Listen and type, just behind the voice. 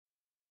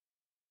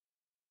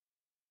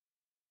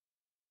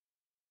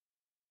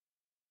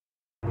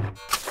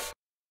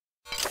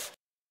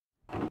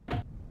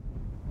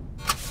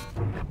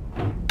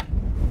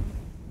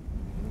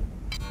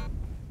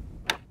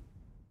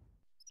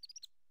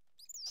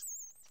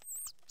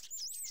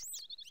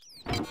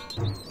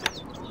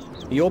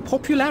Your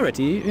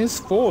popularity is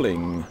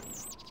falling.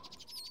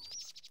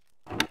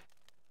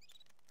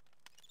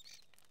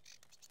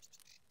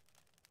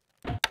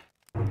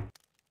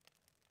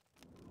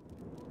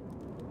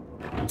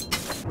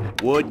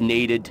 Wood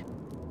needed.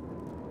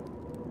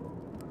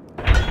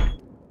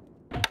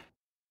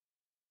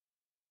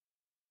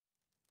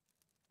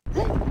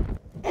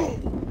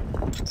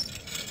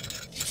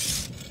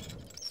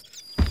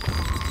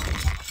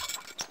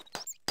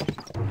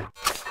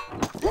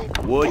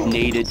 Wood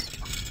needed.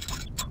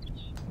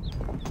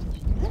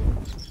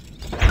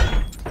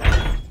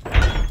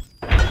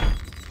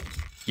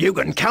 You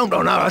can count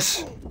on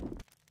us.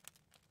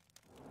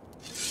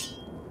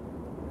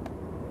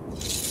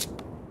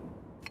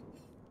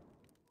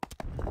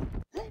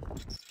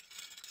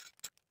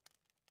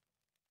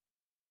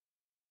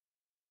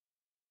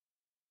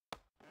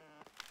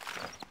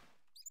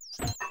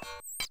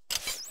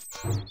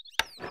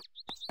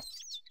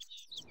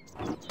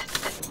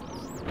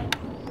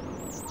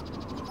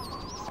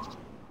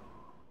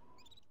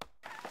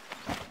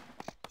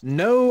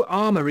 No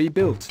armory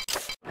built.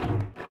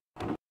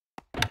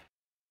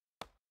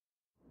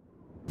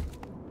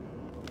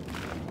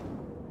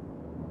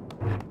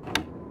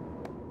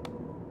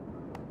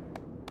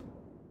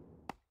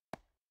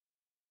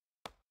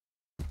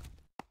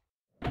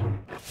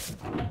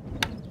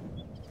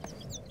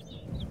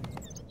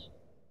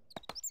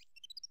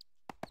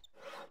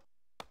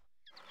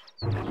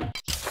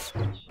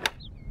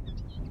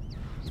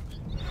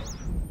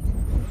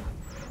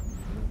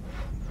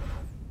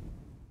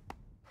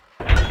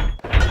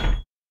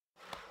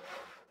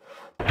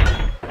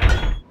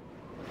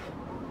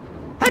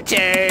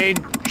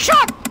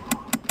 Shot!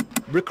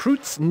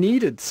 Recruits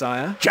needed,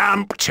 sire.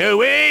 Jump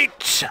to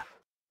it!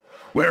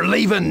 We're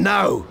leaving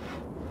now.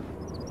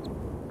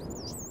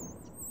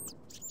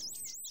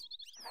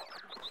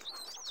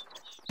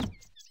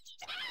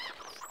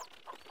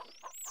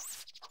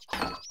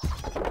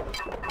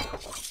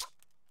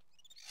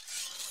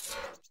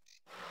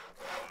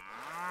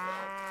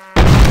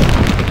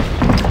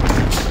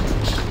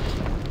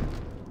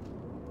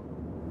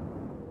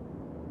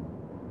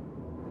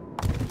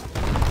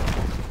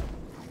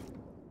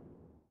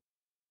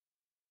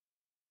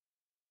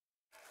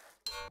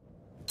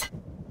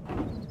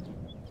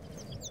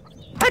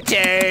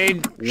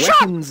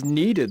 Weapons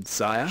needed,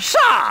 sire.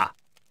 Sir!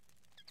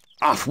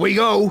 Off we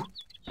go.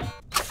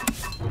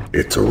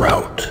 It's a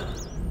rout.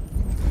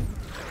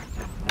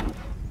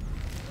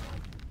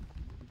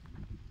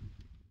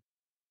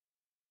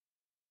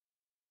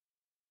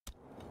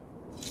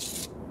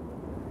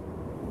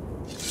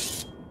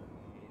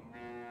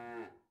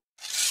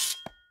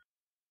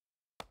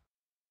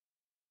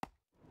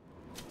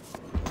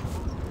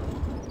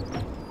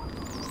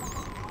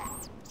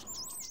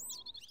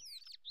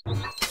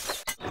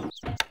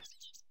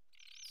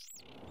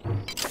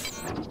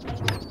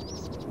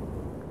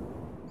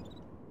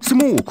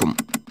 سموكم.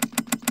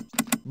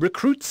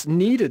 Recruits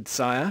needed,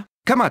 sire.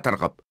 كما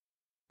ترغب.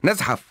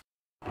 نزحف.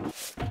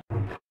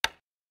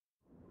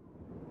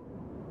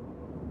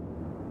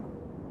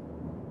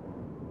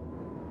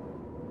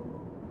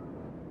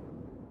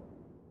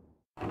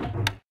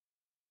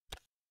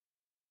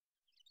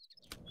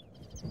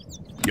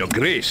 Your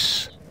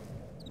Grace,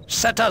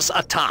 set us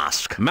a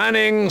task.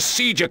 Manning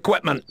siege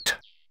equipment.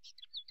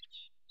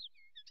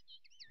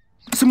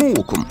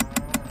 سموكم.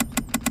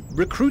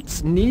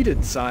 Recruits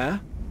needed, sire.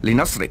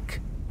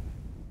 لنصرك.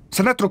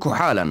 سنترك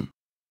حالا.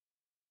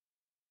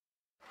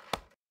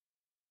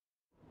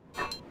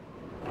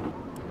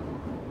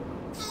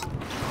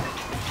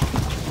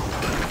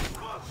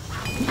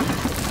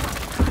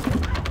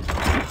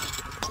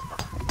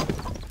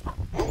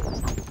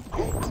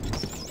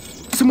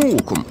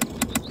 سموكم.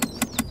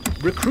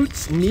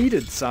 Recruits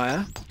needed,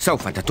 sire.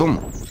 سوف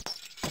تتم.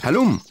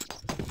 هلم.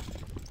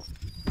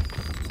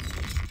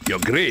 Your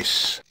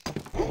Grace,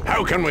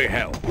 how can we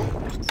help?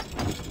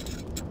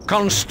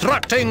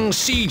 Constructing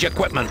siege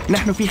equipment.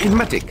 نحن في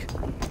خدمتك.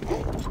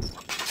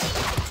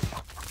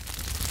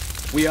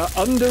 We are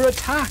under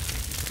attack.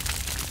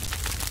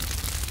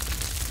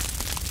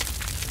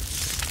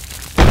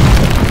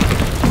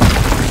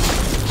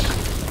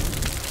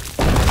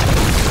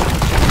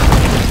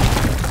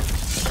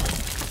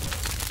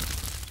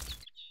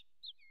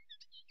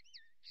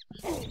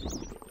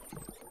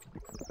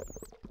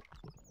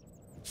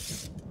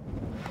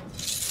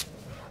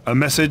 A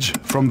message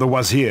from the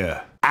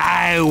Wazir.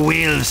 I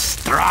will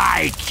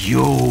strike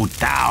you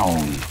down.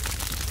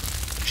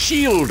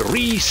 Shield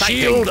resighting.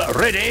 Shield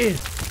ready.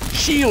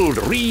 Shield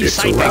resighting.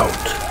 It's a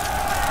rout.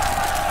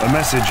 A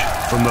message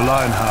from the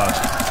Lionheart.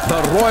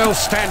 The Royal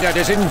Standard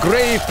is in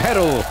grave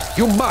peril.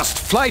 You must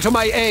fly to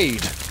my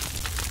aid.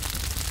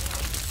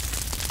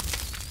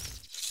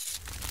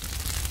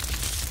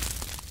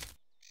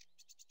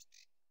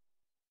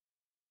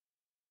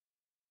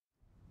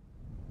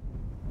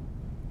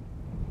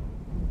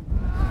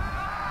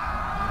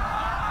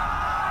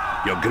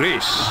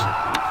 Greece.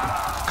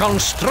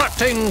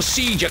 Constructing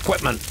siege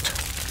equipment.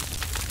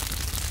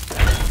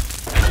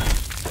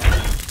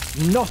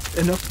 Not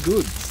enough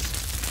goods.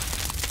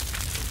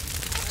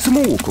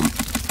 سموكم.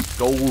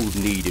 Gold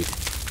needed.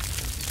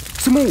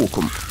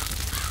 سموكم.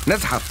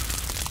 نزحف.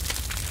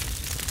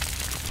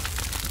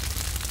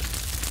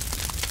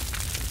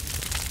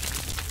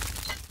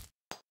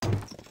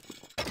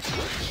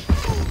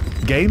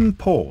 Game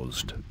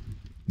paused.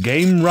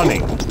 Game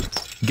running.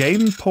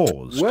 Game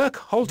paused. Work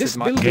halted. This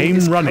My building Game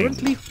is running.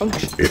 currently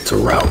functioning. It's a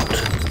rout.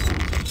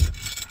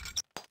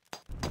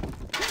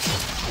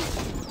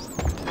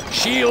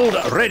 Shield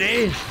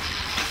ready.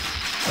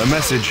 A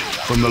message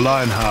from the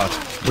Lionheart.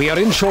 We are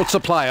in short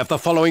supply of the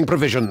following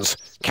provisions.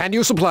 Can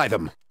you supply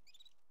them?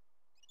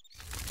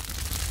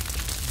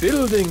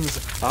 Buildings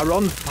are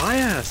on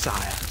fire,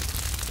 sire.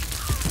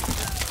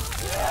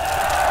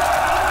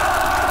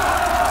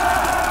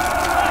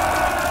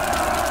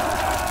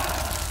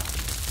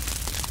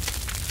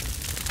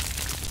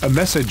 A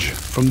message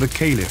from the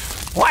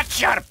Caliph.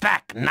 Watch your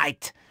back,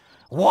 knight.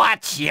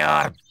 Watch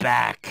your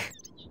back.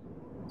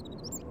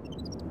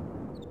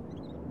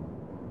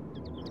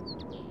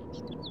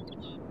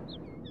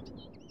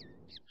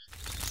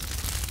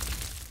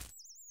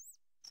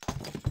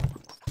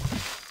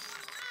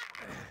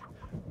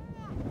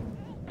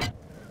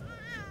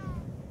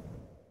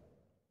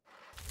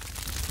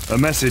 A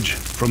message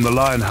from the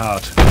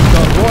Lionheart.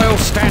 The royal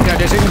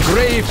standard is in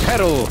grave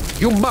peril.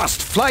 You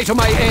must fly to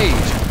my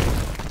aid.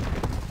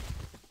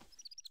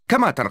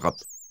 كما ترغب.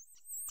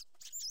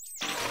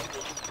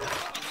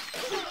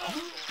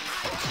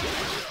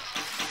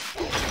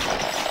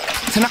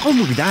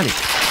 سنقوم بذلك.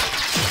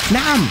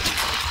 نعم.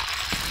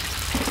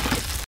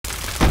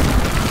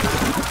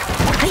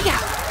 هيا.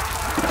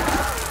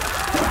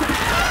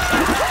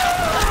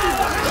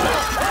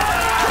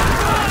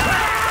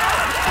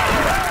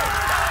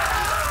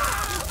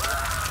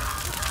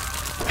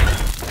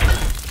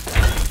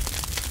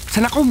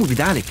 سنقوم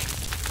بذلك.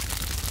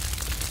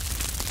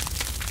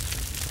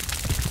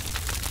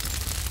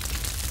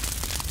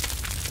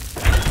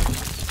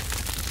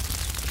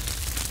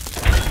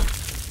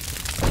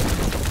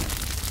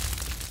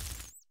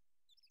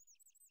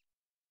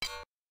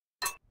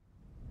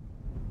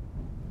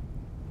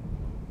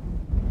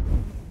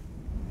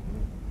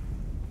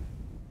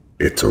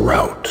 It's a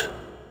rout.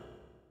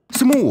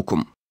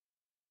 سموكم.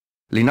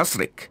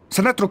 لنصرك.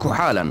 سنترك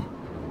حالا.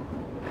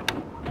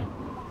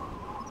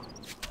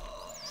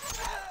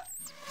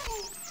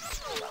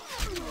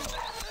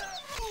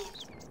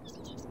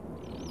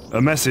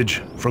 A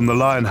message from the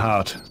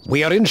Lionheart.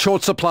 We are in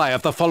short supply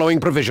of the following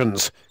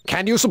provisions.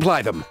 Can you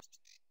supply them?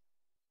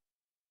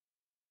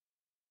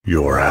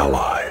 Your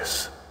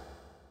allies.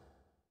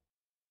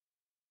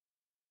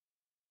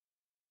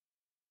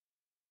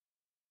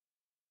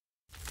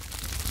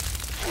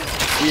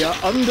 We are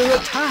under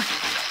attack.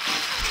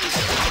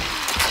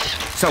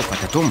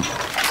 سوف تتم.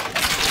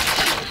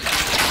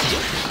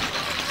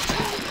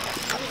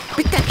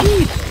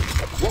 بالتأكيد.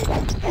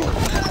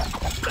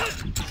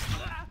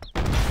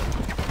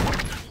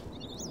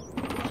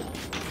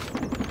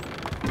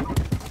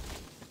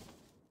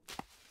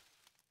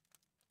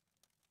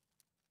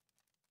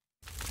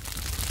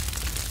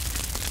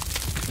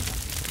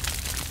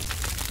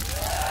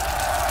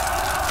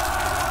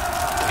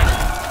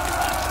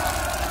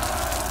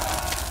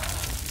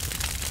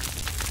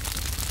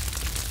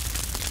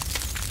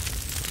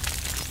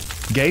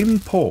 Game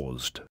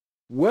paused.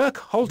 Work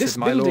halted, This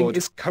my building lord.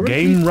 is currently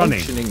Game running.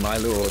 functioning, my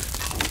lord.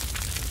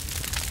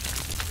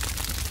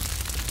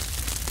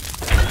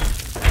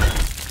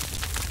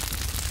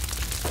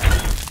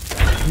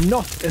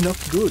 Not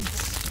enough goods.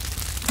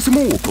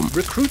 سموكم.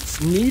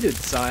 Recruits needed,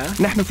 sire.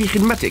 نحن في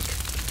خدمتك.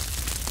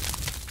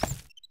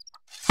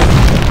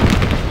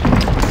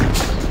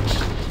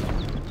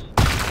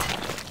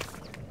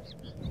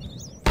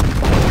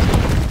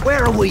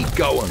 Where are we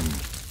going?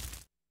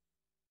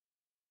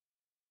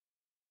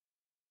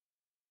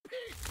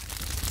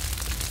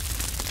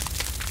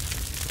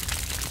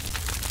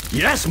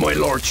 Yes, my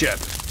lordship.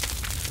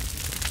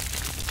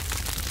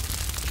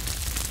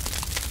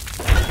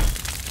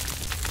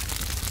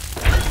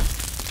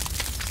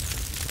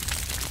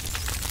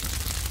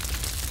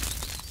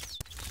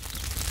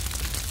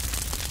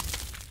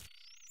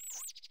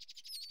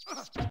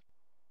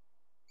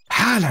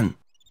 حالا.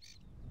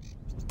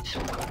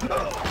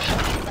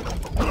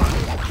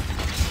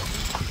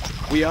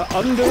 We are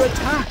under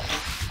attack.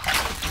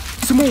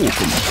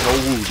 سموكم.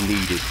 Gold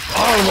needed.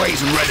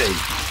 Always ready.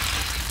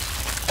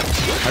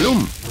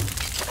 هلم.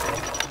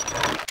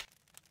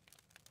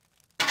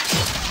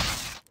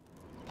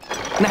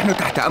 نحن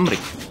تحت أمرك.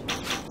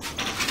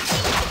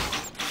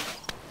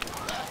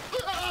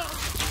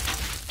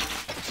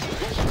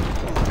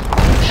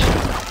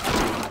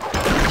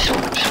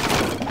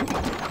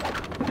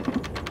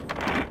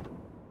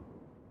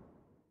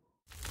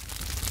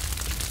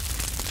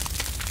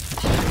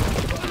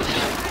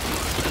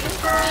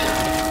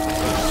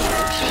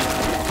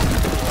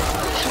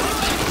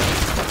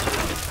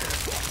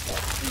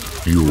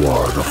 You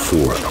are the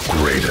fourth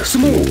greatest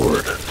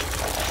lord.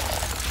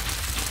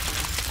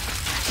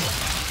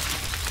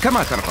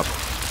 كما ترغب.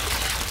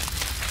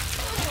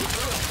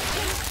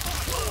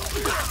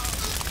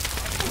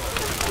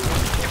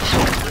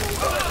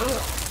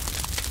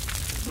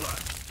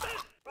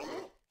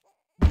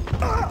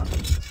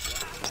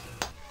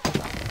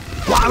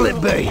 What'll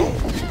it be?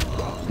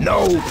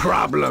 No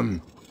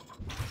problem.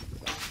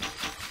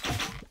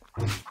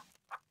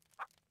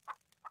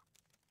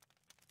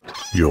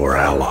 Your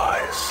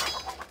allies.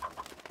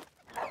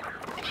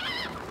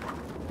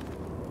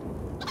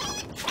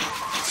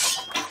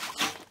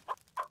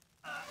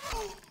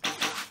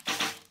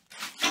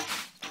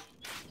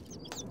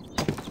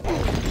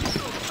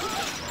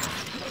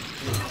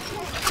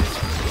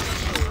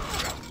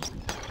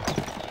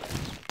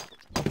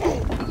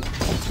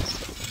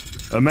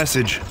 A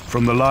message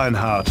from the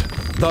Lionheart.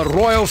 The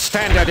royal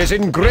standard is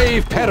in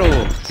grave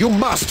peril. You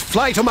must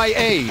fly to my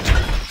aid.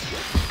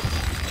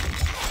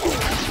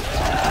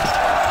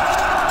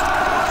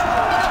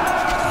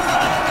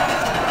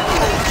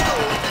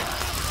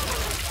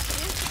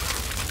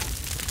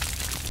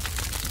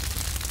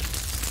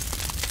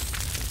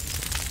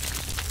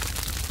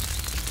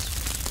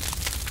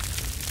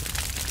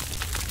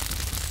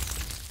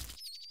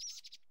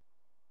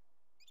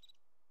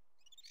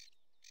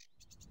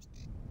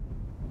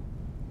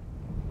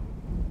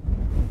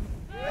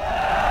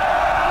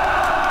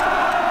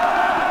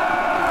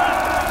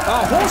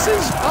 Our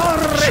horses are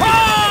ready.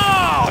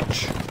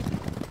 Charge!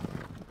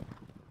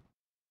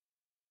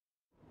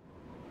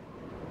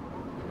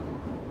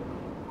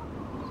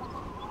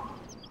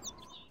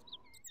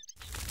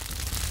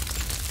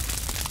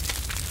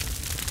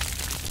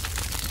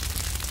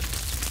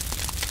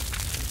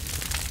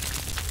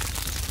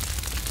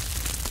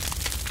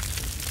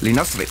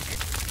 لنصرك.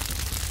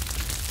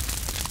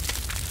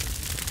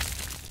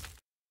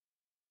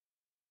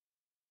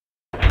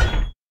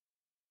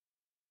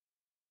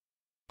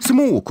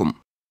 سموكم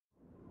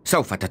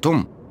سوف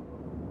تتم.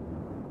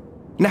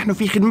 نحن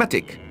في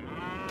خدمتك.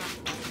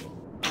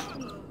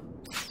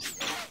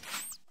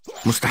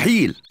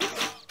 مستحيل.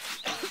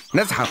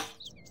 نزحف.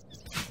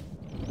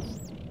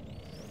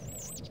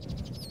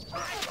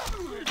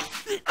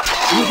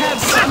 We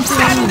have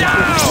something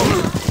down!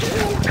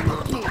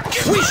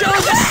 We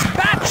shall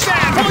dispatch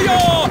them for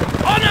your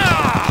honor!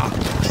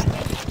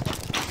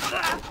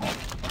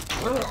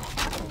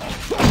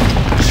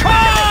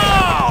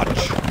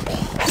 Charge!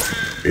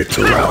 It's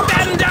around.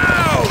 Cut them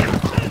down!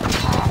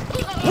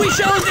 We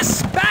shall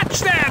dispatch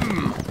them!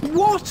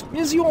 What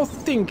is your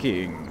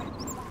thinking?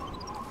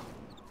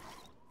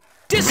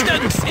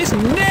 Distance is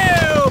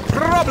no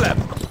problem!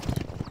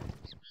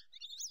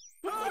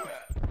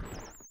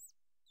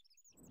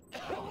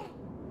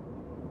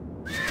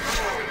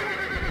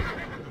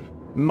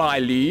 My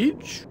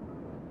liege?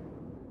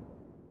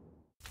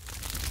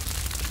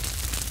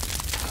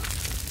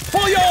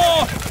 For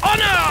your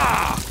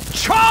honor!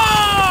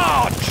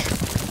 Charge!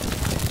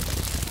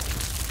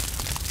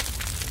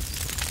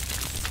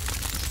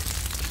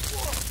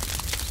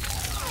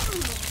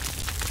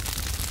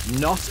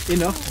 Not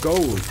enough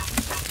gold.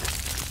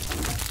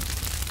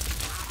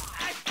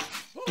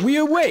 We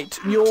await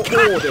your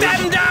orders. Cut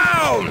them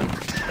down!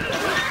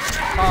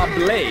 Our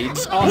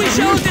blades are... We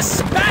shall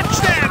dispatch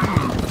them!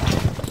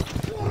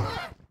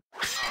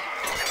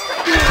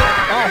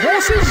 Our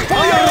horses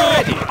for your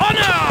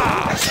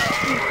honor!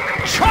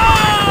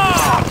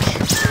 Charge!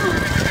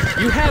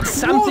 You have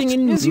something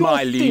in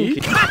my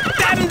liege. Cut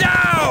them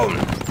down!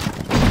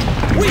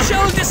 We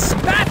shall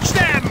dispatch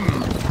them!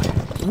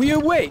 We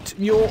await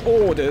your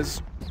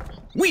orders.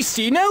 We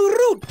see no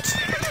route!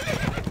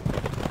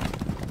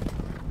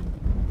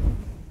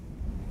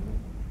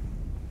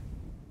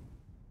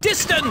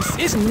 Distance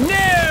is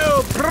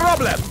no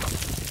problem!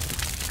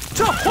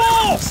 To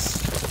horse!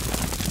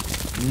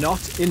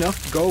 Not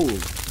enough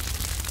gold.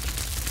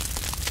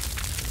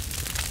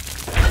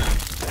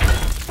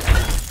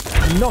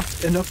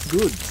 Not enough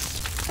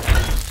goods.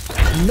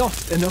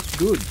 Not enough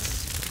goods.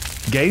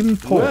 Game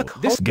pause.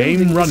 This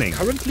Game running. Is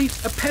currently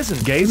a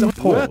peasant. Game Work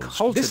pause.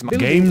 halted. This Building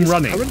game is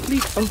running. Currently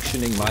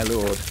functioning, my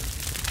lord.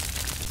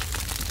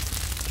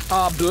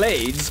 Our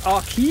blades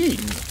are keen.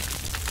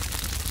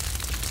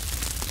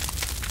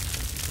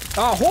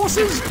 Our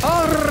horses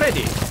are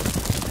ready.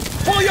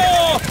 For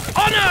your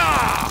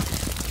honor!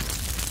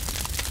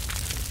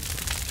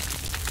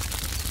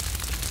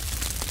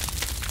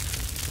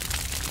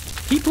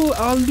 People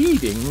are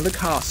leaving the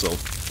castle.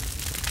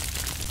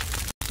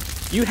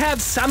 You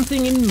have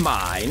something in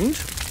mind?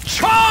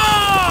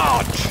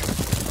 Charge!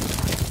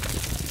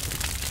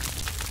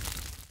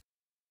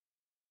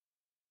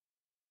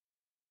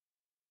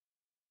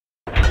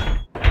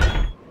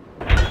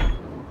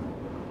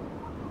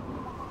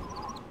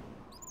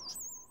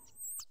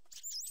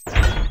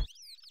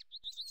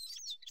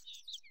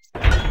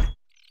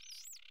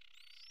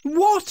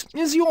 What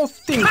is your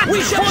thinking?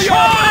 We shall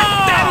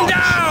cut them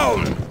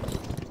down!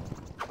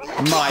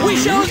 We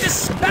shall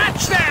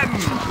dispatch them!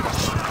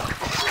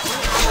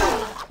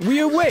 We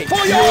await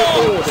for your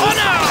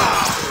honor!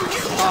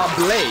 Our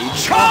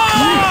blades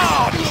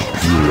charge!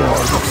 You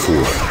are the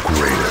fourth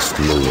greatest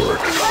lord.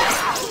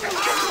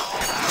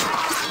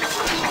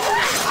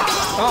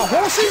 Our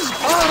horses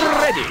are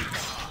ready.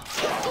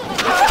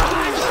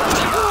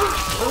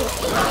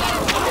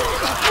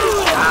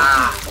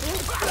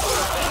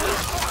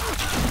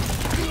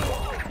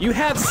 You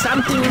have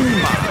something in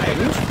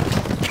mind?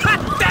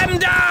 Cut them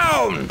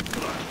down!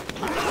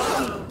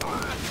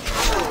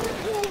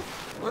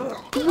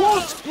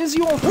 What is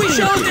your We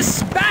shall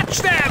dispatch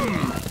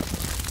them!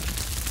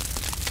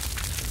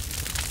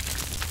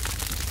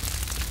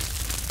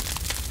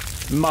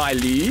 My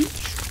liege?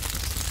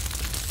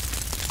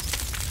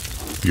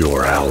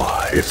 Your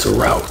ally is a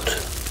rout.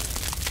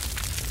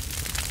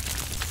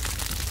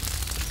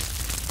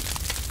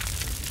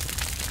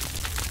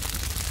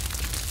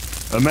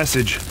 A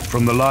message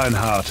from the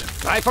Lionheart.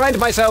 I find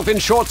myself in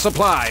short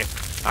supply.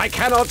 I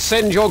cannot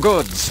send your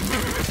goods.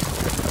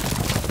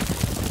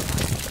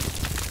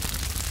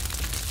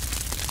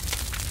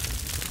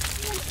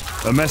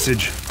 A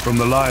message from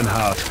the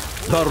Lionheart.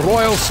 The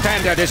Royal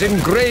Standard is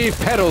in grave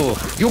peril.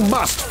 You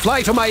must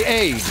fly to my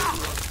aid.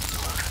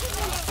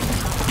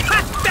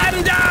 Cut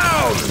them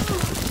down!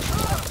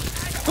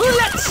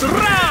 Let's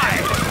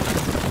ride!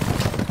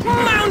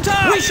 Mount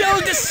up! We shall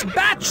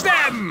dispatch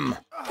them!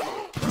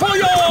 For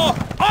your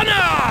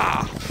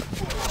honor!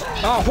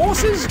 Our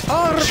horses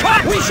are...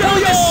 We shall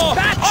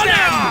dispatch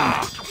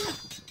them!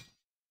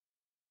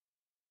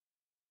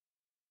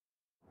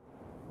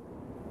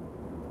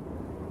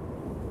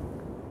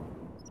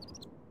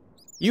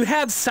 You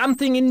have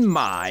something in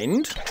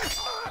mind?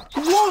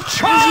 What is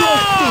your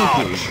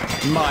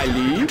thinking, my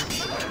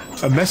liege?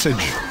 A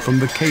message from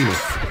the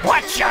Caliph.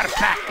 Watch your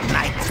back,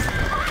 knight.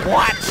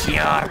 Watch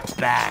your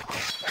back.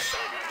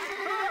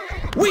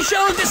 We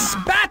shall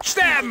dispatch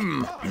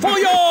them! For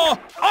your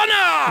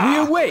honor! We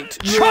await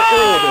your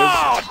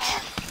orders.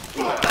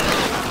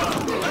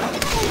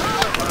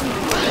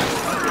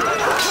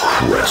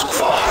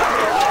 Crestfallen.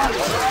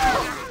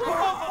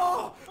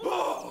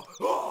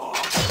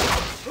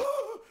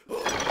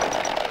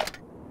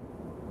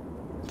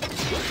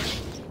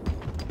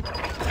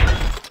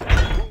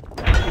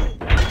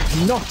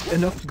 Not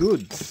enough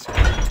goods.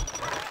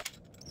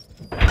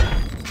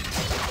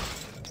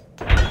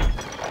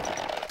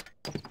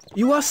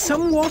 You are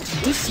somewhat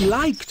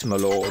disliked, my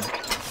lord.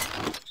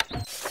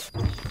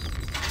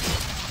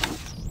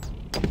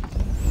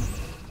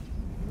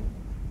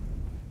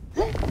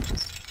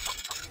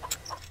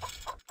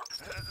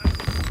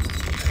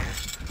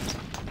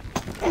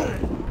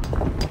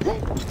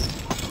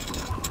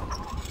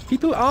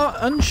 People are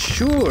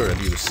unsure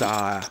of you,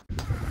 sire.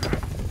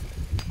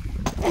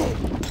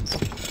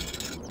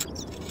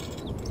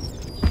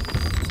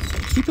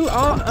 People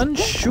are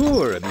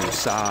unsure of you,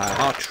 sire.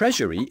 Our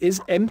treasury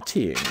is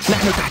emptying.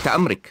 نحن تحت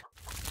أمرك.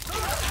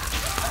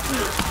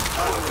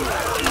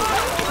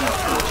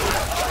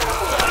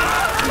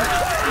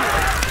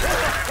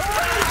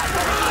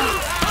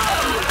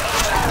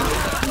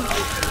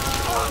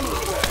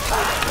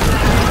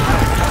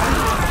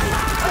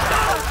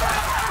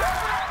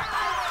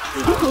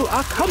 People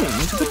are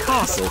coming to the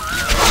castle.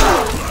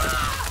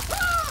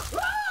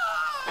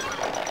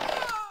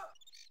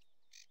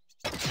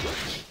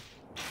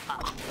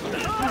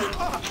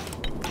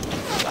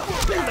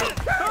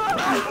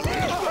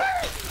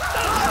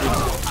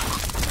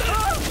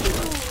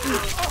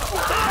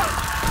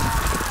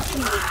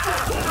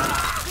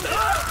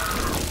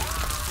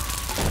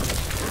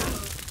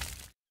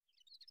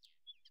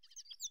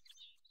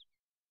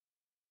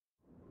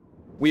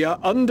 We are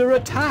under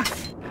attack.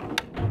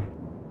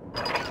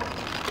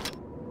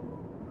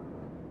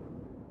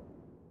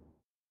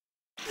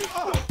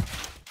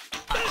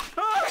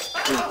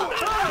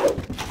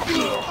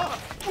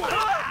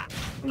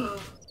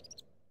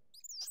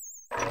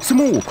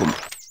 سموكم.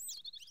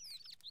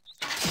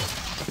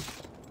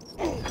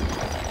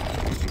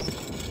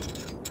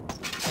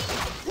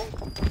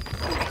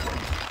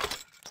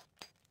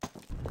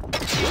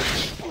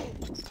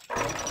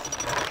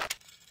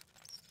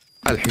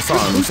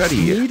 الحصان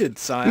سريع.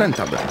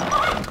 ننتظر.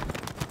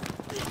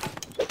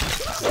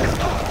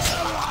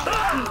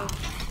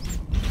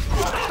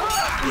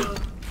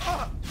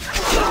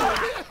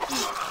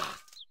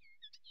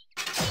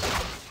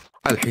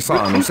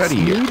 الحصان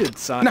سريع.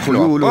 نحن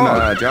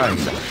حلولنا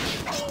جاهزة.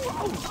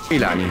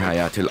 إلى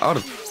نهايات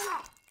الأرض.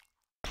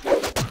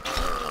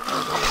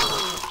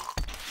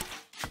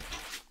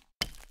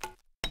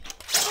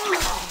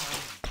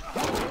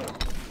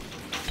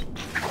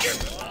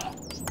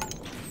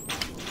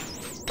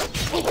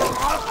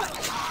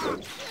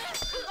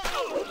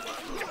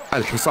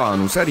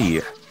 الحصان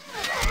سريع.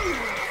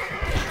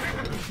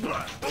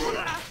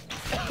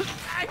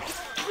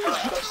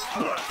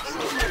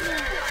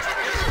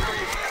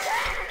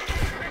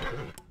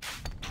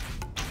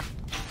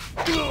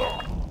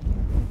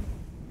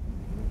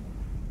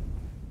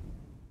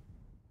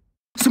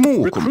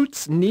 سموكم.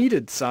 Recruits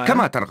needed, sire.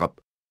 كما ترغب.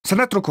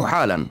 سنترك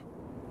حالا.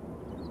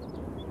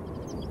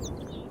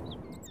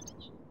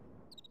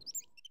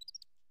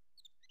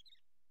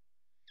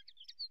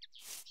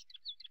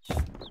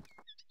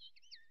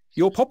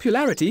 Your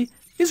popularity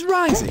is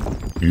rising.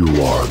 You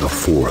are the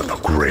fourth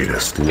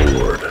greatest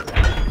lord.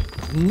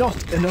 Not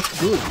enough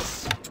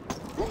goods.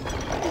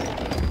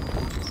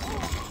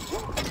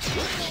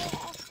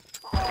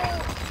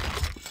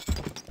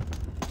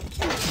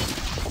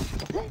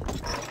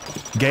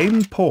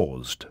 Game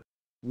paused.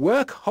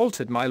 Work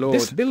halted, my lord.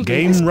 This building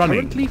Game is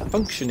running. currently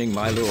functioning,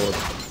 my lord.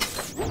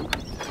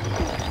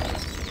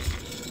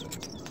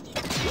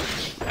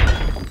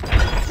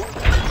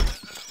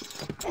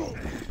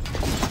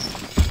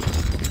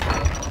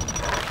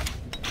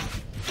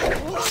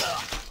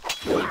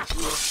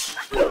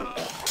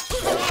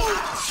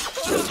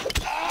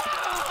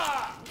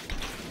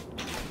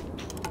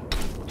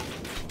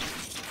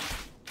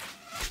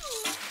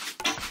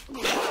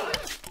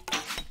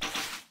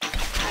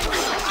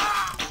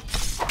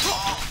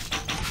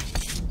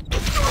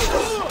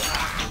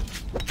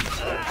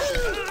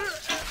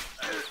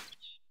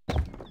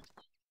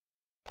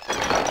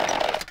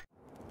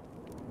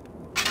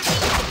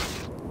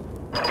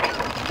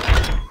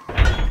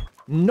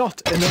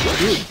 Not enough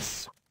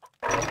goods.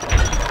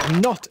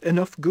 Not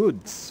enough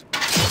goods.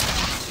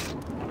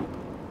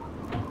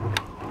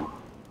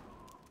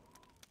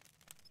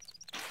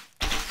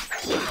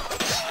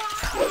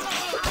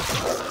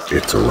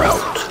 It's a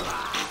rout.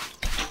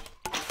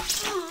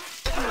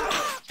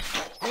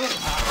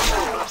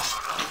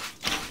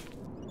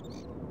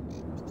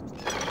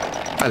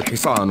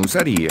 الحصان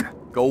سريع.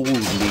 Gold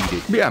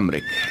needed.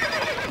 بأمرك.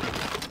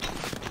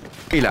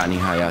 إلى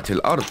نهايات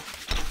الأرض.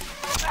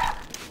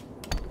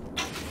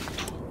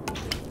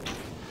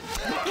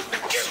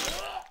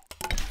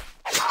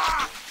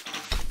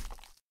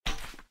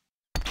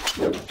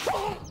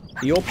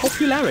 Your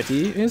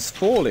popularity is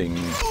falling.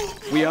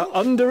 We are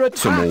under attack.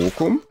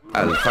 سموكم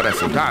الفرس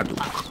تعدو.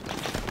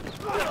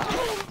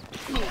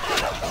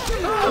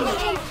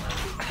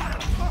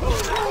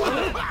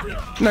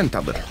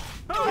 ننتظر.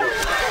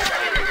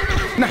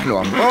 نحن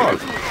أبطال.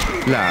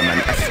 لا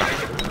من أسرع.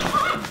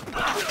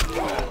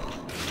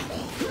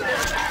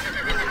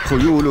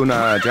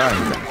 خيولنا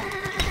جاهزة.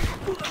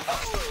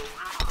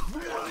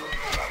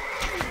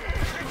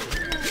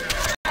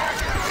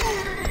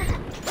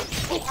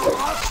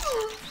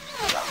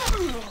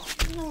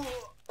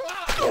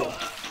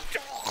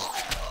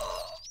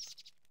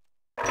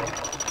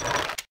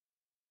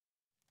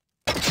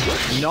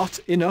 Not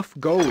enough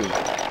gold.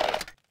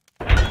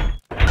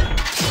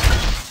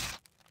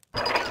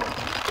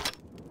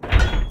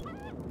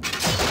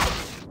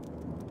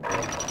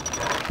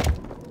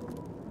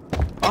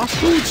 Our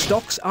food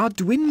stocks are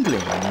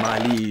dwindling, my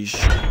liege.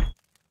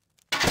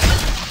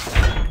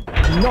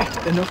 Not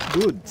enough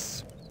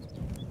goods.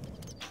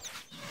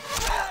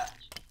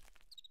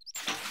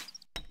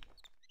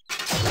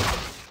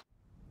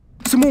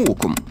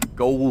 سموكم.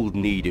 Gold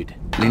needed.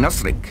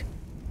 لنصرك.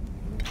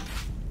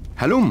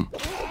 هلم.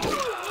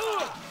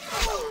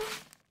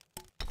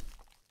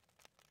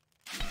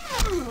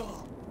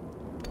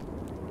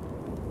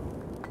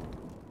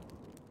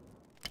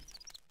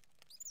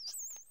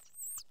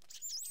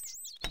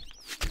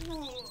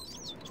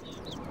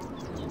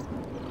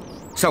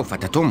 سوف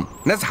تتم.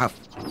 نزحف.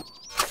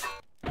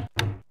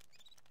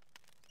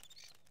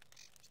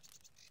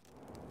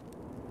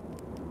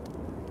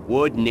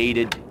 Wood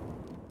needed.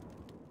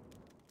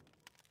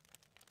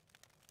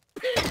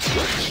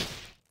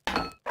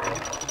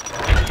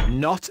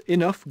 Not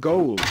enough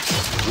gold.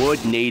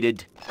 Wood needed.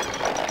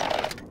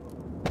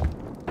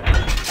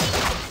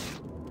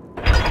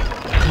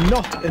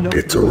 Not enough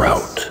It's a goods.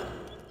 rout.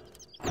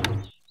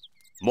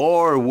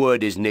 More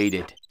wood is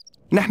needed.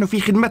 نحن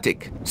في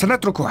خدمتك.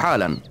 سنترك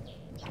حالا.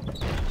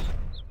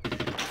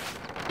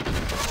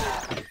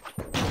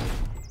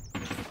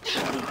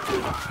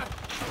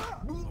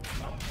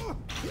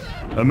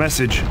 A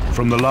message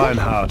from the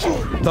Lionheart.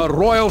 The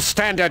royal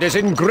standard is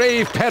in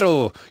grave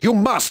peril. You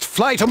must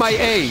fly to my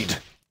aid.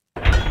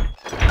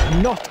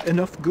 Not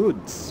enough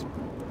goods.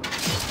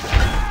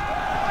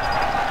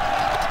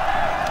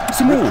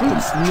 سموكم.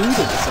 Recruits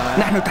needed, sire.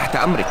 نحن تحت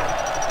أمرك.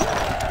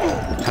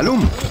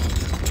 هلم.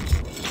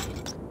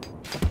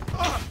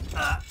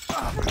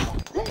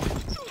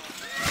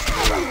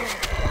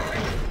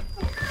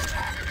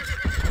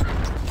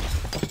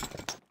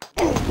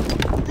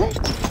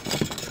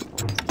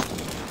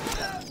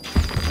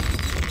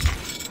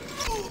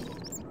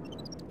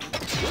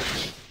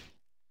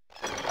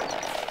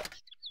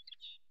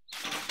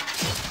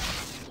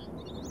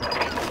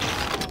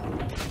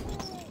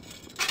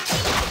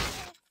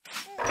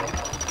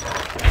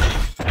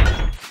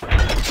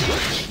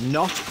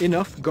 Not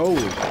enough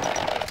gold.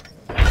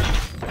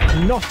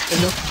 Not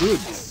enough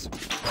goods.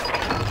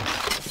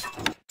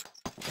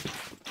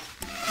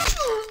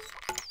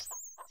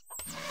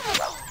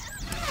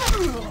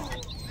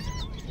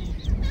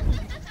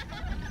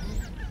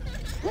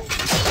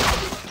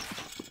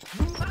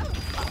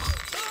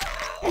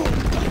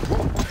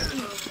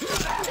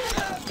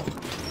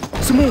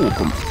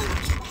 سموكم.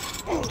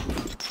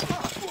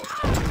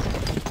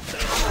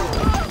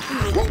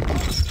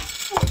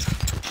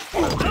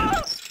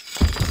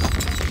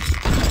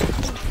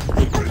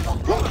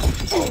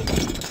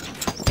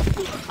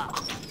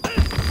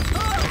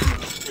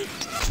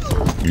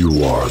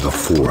 You are the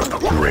fourth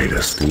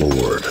greatest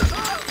lord.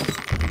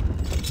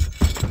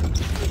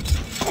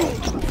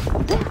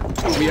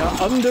 We are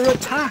under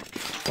attack.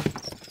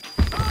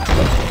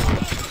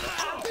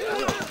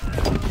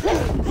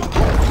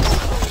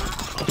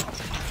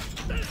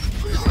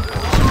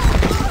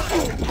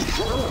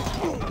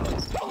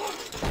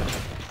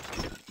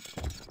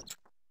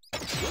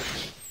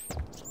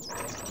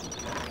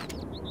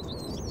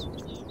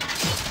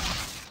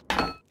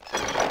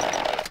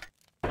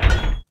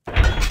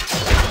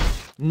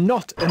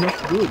 Not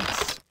enough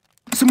goods.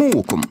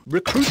 سموكم.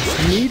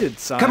 Recruits needed,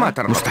 sire. كما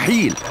ترى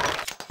مستحيل.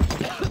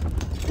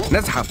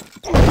 نزحف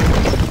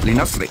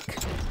لنصرك.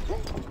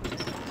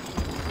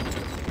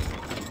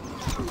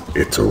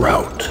 It's a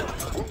rout.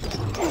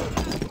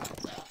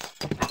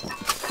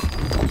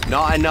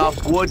 Not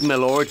enough wood, my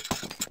lord.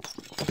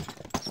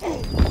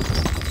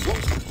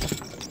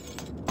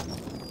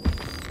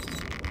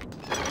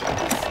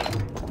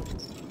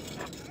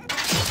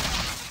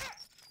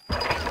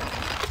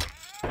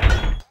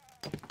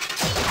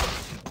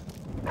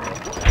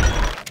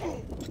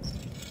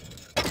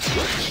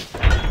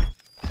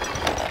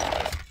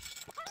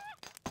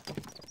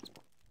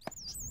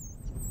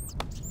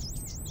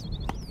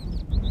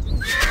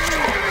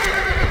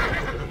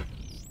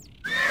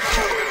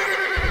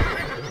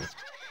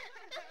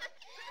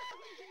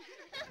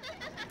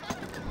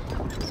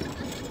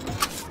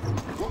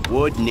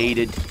 Wood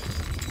needed.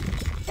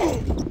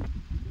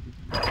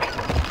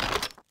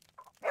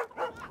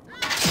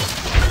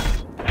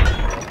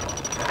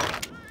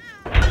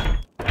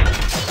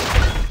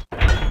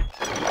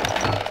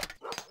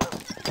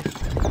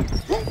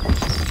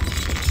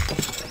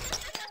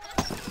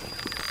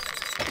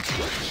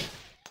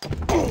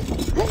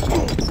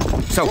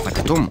 سوف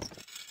تتم.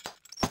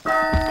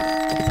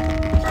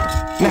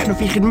 نحن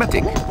في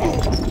خدمتك.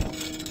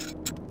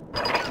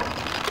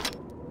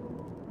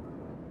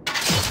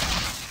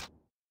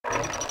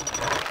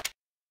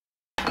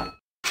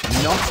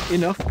 Not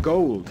enough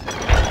gold.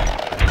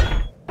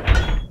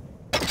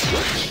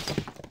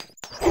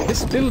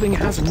 This building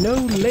has no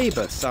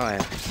labor,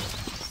 sire.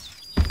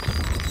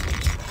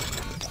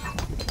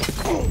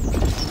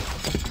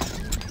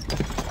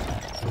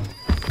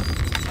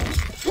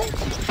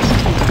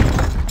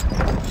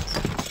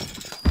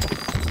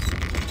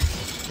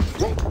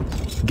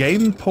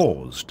 Game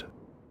paused.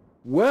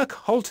 Work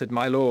halted,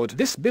 my lord.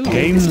 This building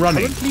Game is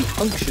running. currently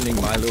functioning,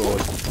 my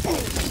lord.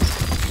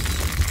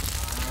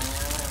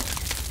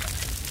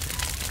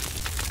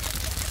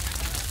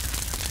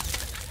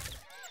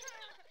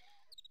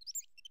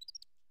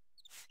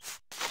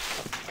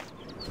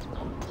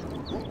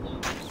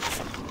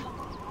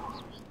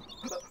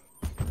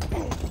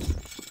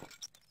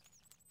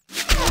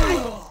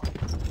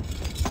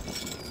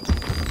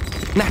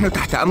 نحن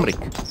تحت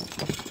أمرك.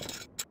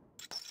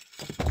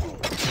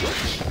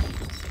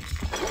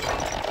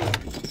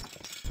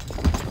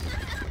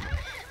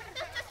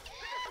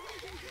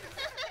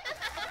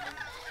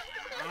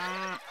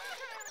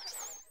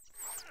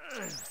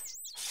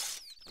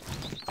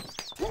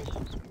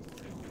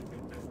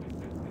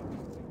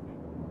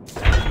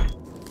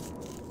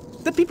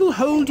 The people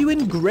hold you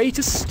in great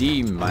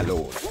esteem, my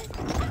lord.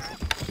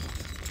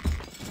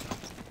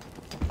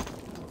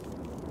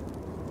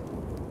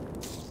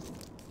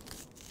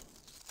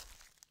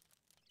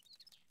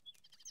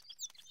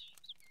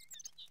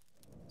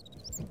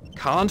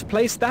 Can't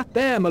place that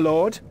there, my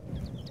lord.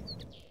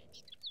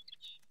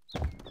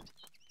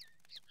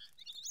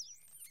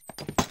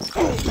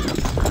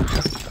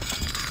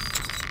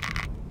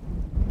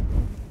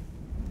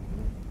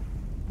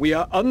 We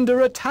are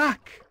under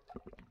attack.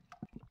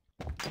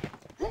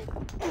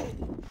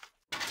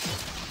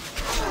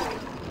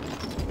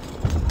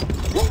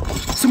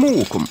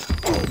 سموكم.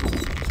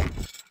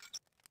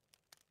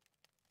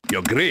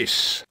 Your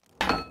Grace,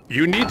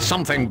 you need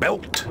something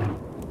built.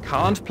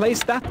 Can't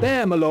place that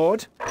there, my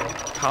lord.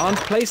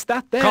 Can't place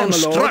that there, my lord.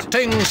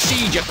 Constructing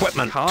siege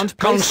equipment. Can't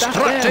place that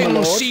there, my Constructing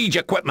lord. siege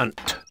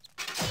equipment.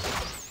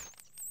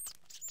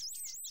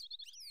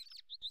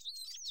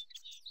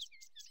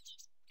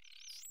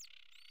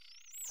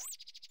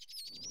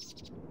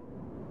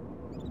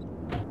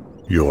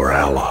 Your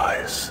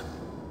allies.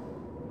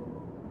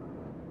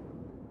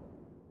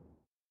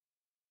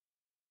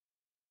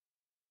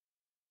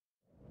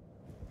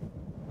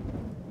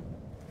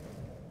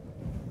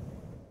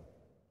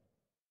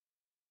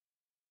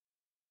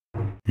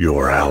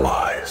 Your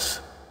allies.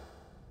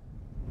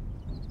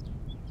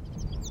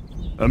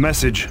 A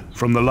message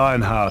from the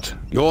Lionheart.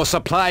 Your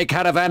supply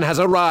caravan has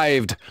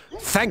arrived.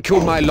 Thank you,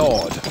 my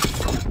lord.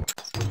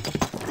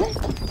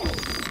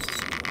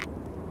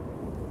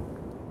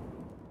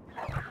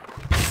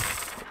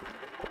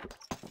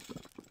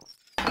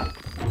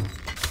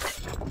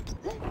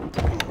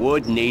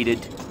 Wood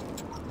needed.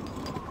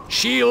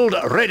 Shield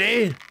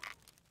ready.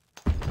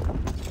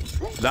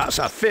 That's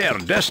a fair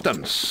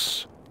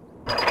distance.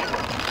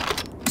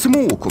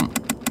 سموكم.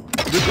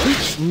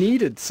 Recruits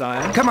needed,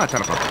 sire. كما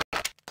ترغب.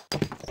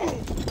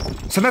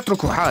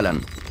 سنترك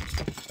حالا.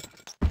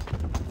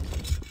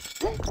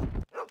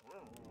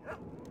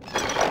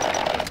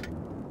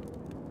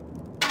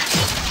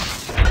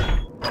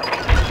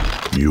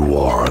 You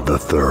are the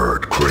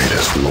third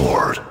greatest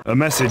lord. A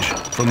message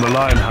from the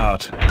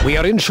Lionheart. We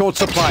are in short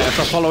supply of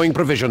the following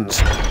provisions.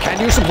 Can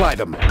you supply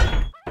them?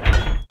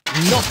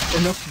 Not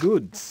enough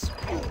goods.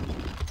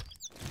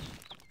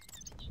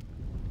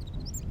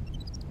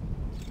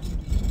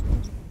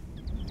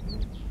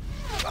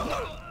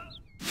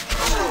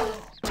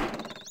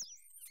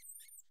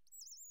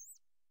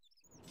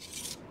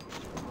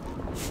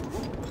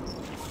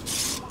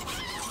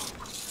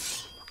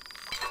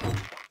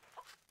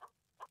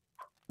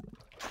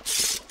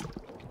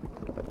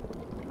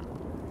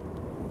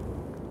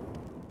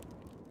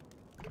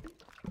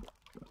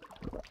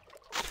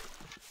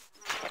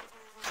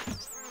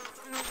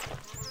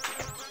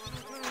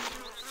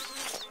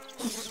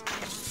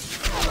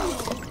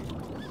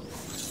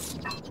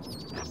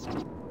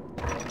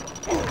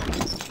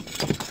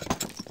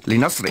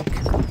 لنصرك.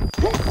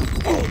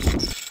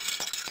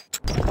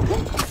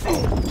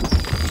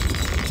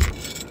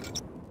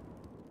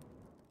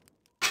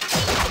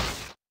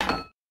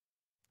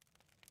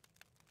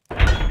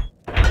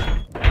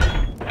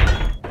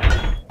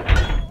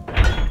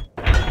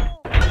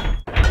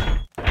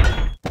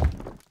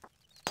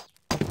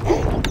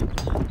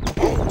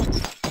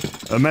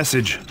 A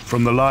message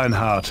from the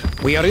Lionheart.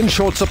 We are in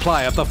short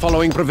supply of the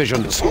following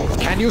provisions.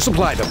 Can you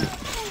supply them?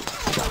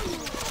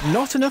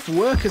 Not enough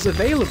workers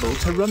available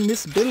to run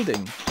this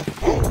building.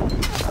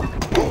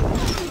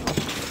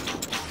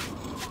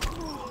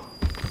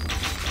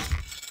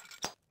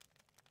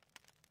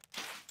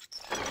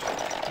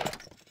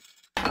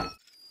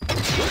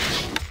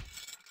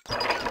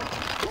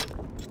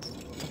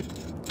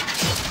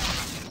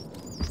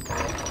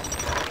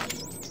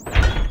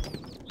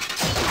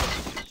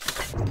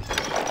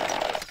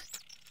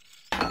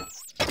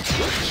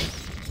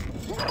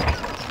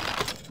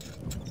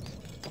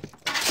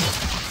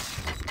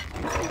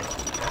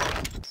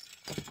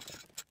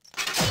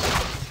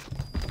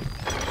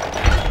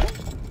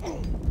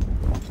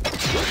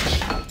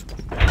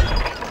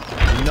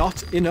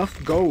 Not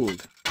enough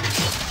gold.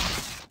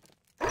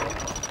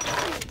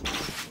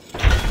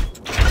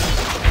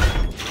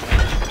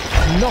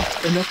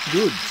 Not enough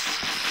goods.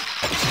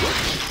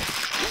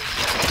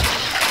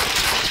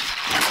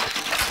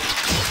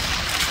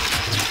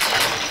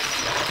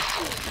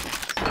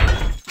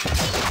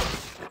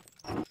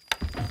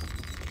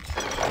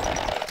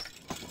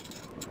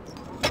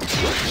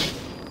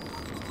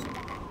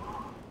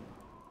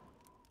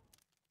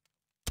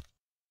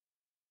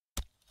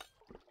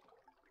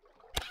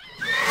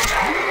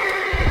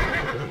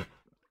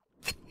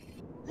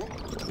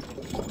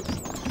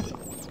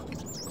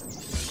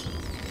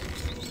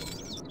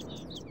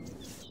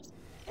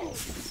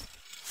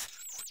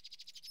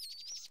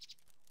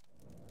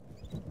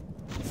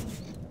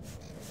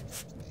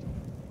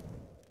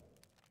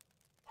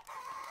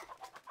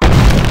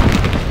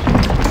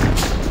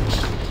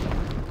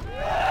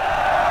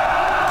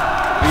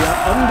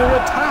 Under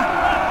attack!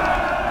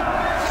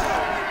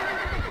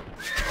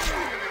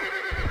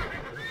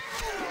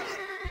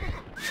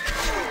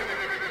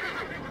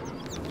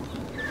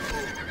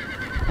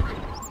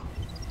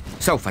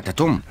 سوف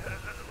تتم.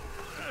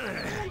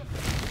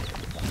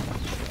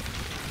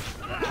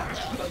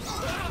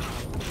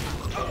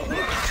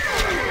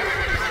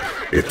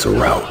 It's a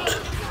rout.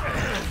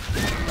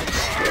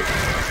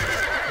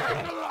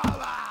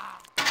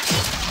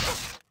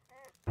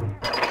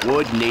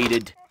 Wood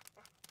needed.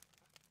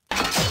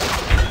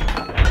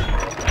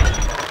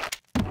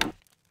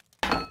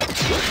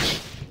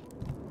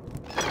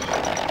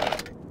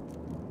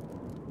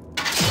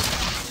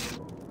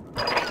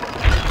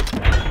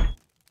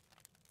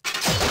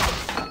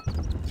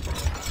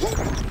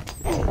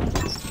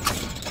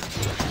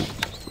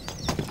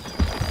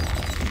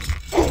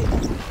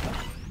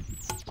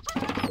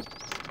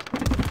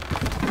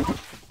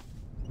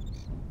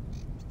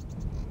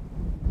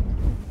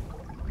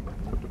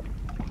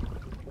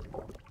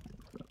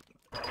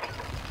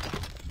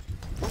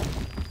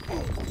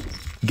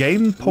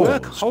 Game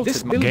Work paused. halted.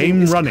 This Building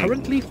game is running.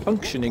 currently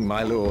functioning,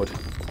 my lord.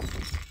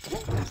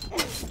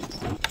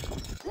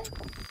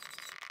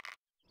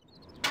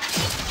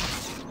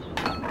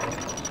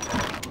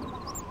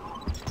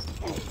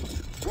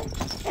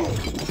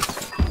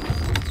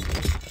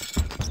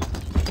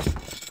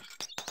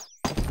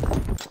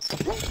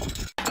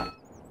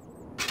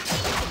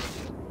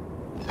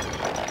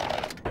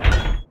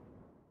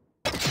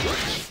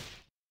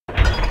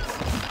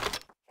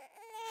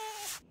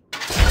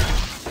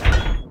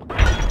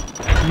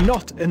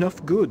 Not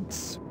enough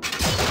goods.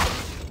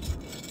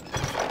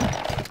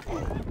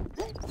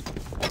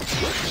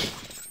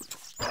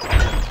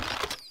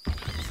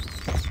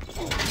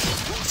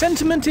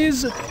 Sentiment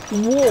is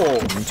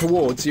warm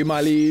towards you,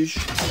 my liege.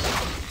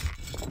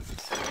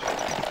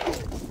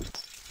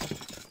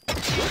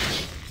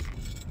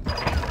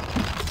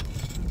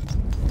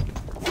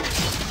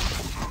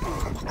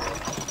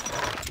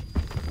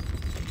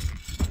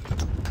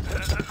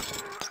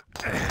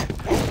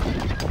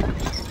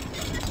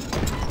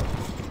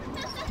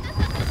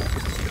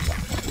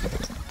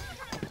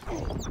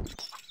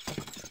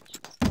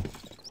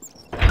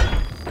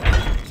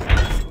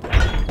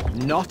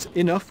 Not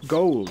enough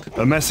gold.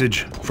 A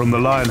message from the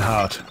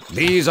Lionheart.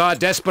 These are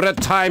desperate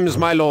times,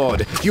 my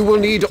lord. You will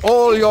need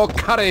all your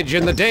courage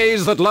in the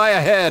days that lie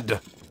ahead.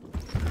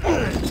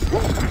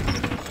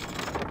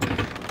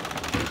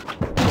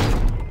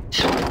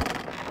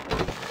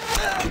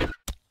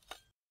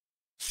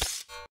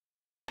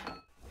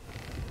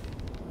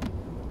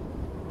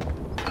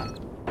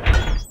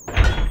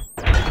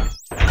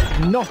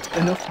 Not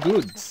enough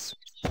goods.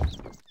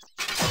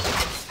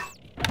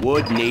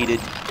 Wood needed.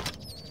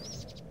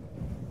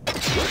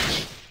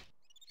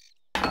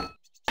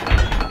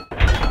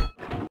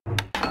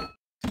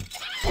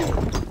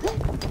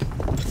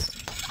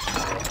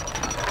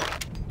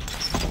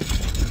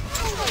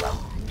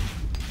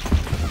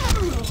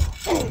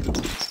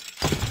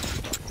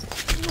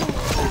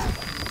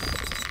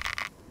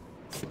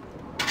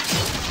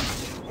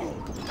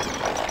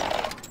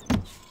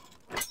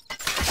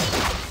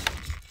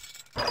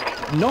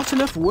 Not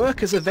enough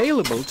workers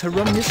available to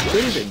run this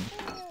building.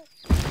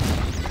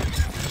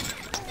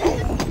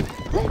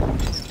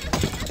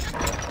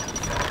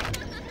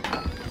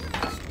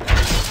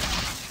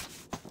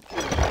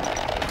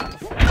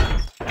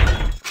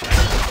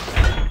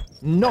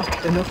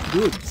 Not enough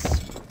goods.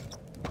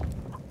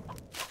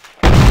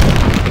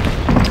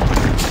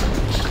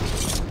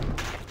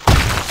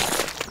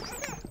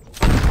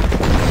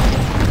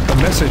 A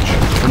message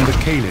from the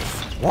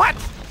Caliph. What?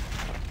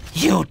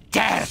 You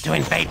dare to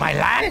invade my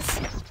lands?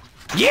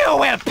 You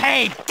will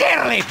pay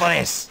dearly for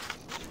this!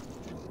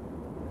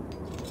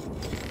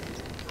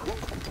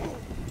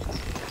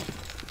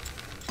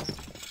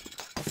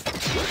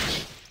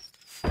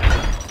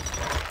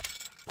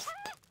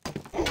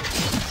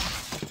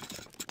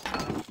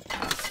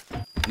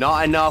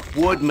 Not enough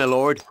wood, my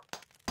lord.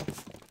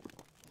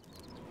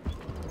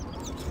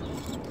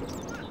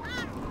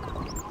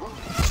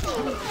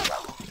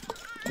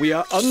 We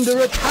are under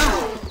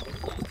attack.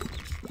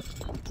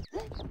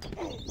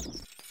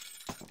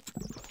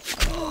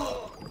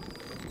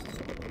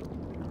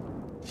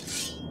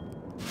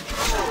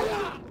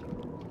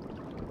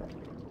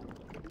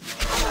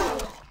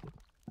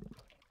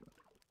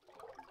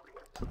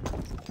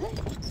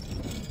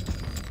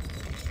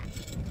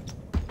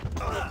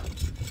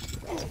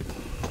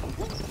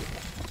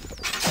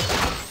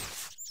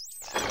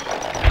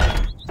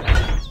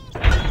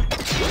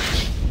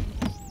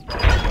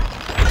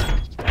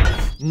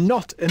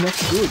 Not enough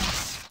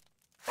goods.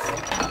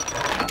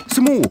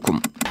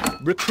 سموكم.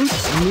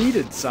 Recruits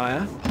needed,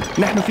 sire.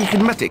 نحن في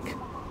خدمتك.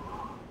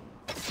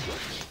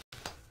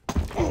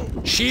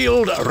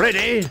 Shield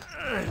ready.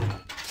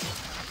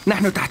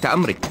 نحن تحت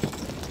أمرك.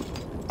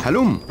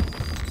 هلم.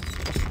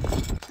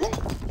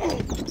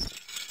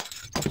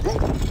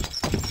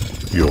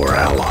 Your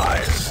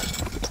allies.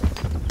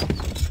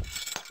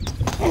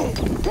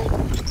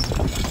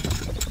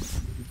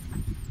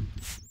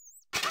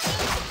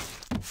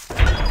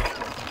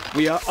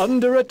 We are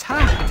under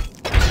attack.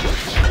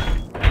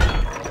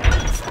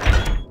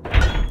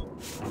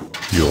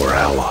 Your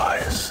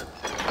allies.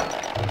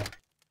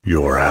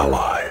 Your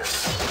allies.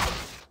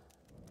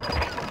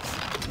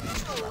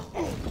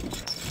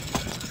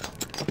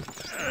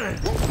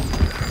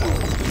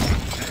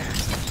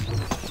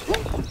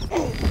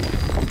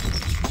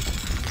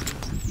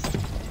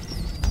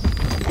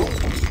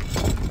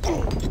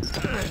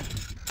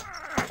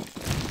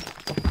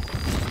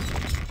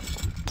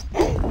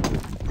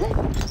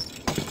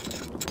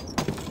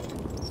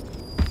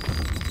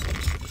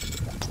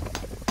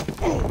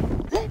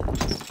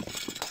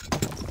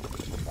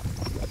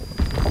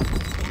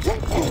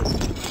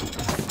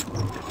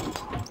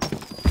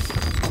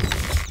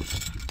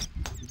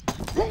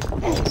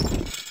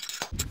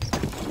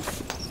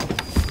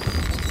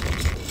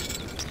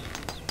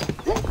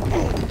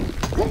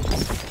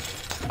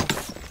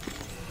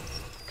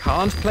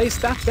 Can't place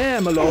that there,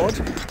 my lord.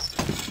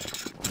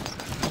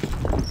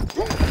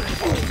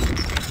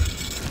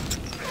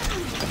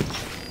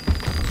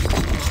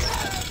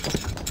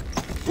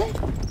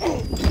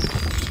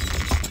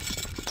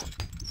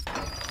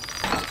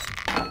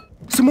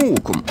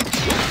 سموكم.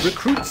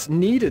 Recruits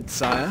needed,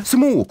 sire.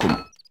 سموكم.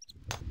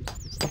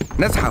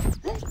 نزحف.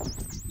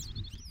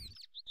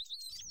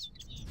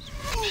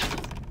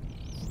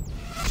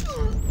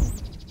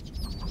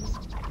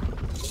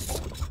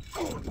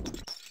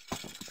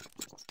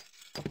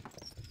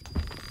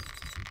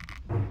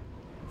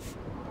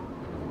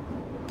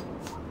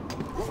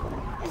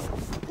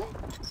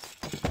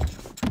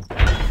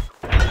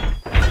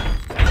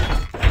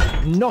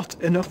 Not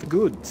enough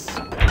goods.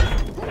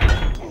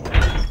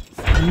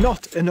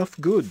 Not enough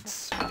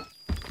goods.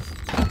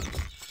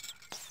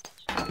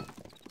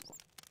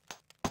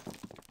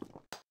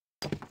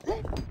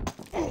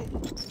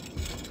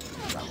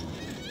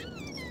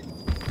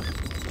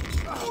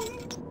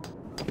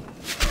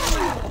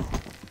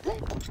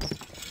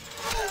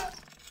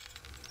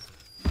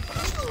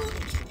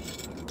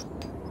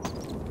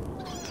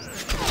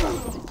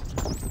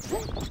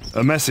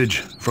 A message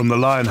from the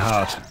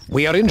Lionheart.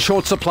 We are in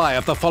short supply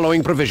of the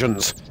following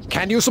provisions.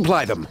 Can you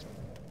supply them?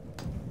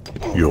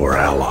 Your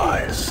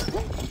allies.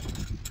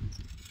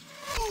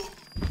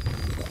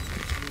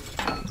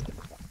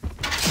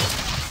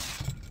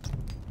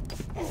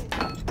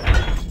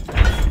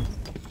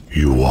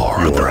 You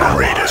are the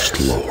greatest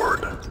lord.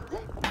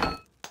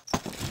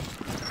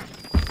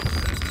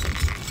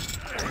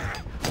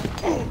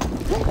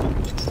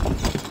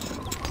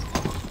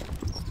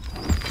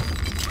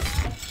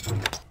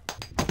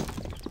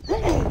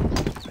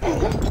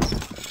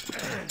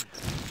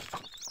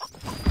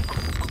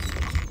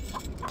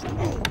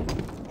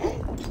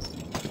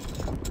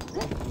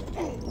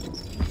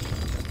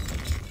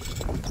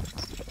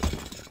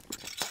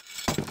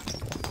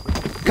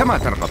 كما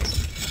ترغب.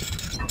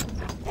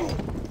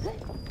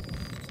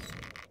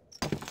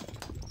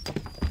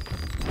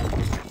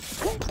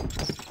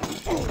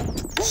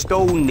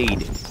 Stone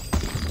needed.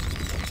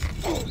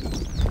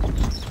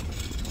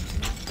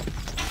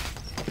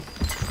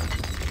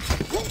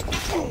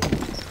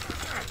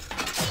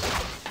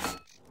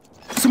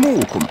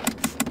 سموكم.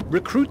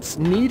 Recruits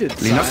needed,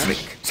 sire.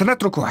 لنصرك.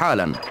 سنترك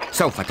حالا.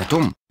 سوف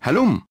تتم.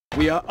 هلم.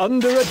 We are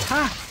under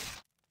attack.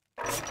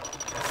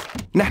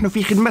 نحن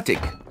في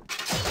خدمتك.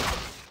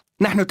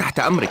 نحن تحت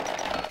أمرك.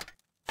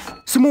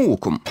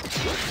 سموكم.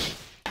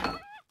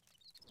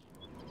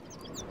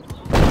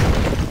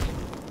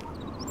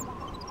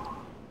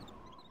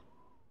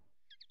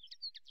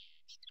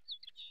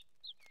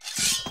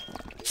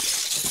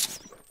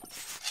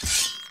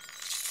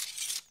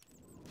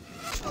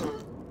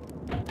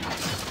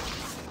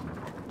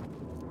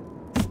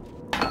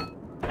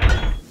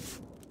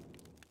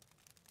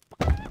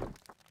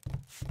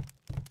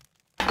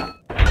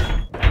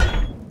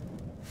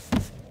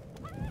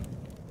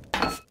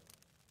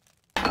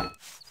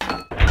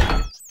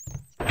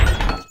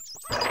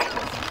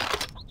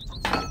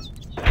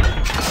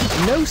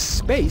 No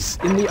space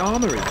in the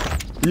armory.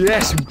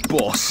 Yes,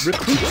 boss.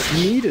 Recruits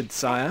needed,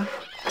 sire.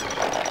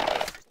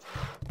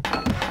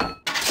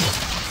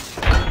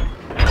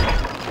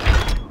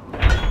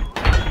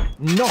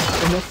 Not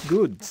enough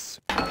goods.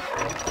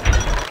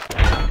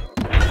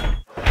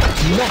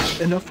 Not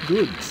enough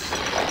goods.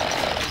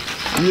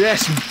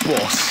 Yes,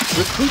 boss.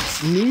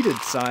 Recruits needed,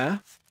 sire.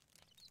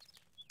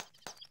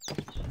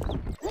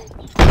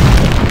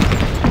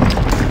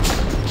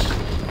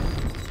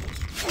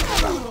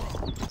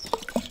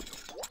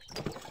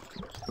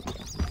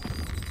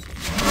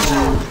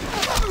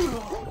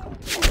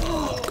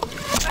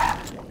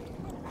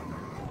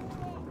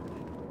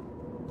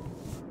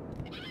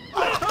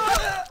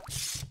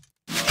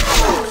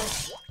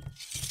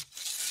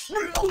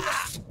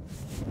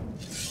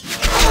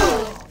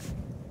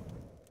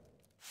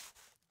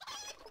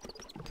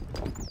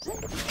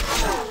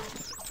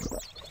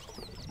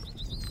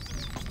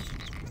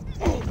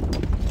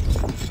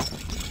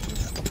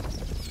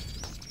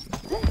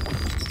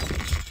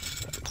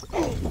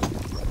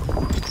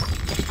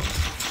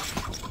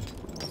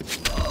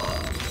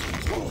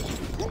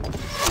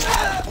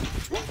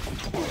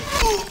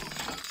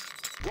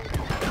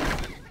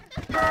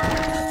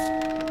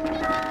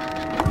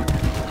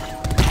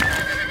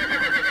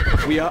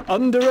 We are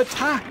under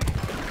attack.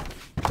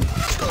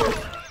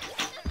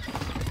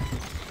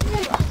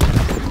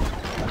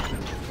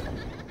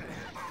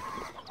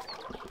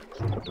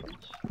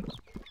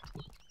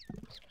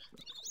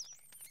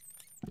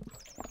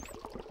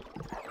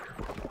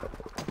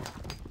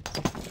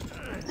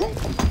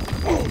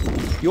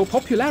 Your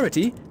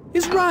popularity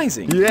is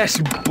rising.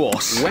 Yes,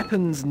 boss.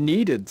 Weapons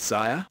needed,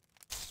 sire.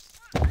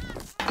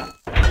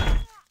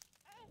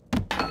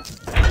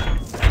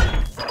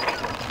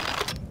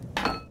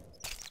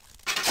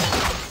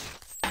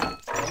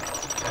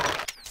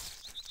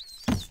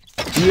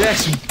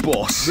 Yes,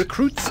 boss.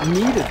 Recruits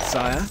needed,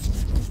 sire.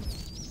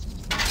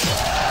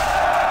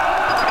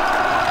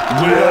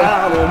 Where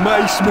are the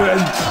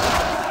macemen?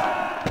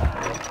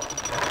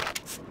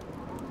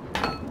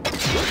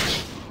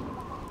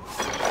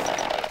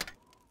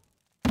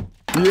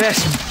 Yes,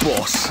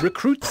 boss.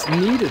 Recruits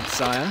needed,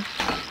 sire.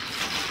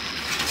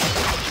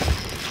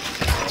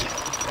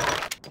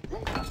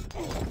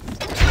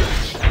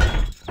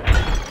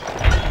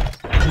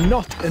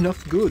 Not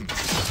enough goods.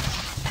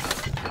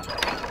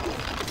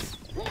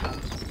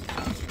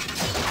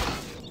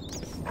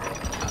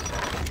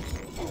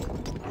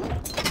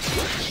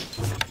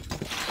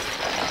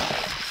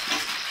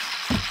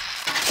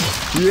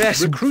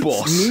 Yes, Recruits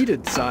boss.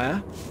 needed,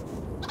 sire.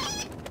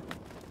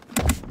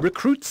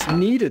 Recruits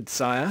needed,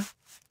 sire.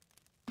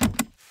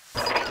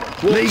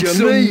 Need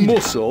some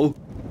muscle.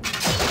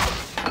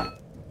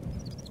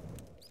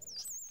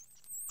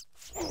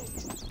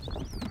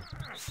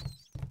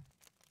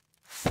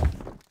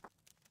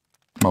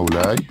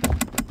 مولاي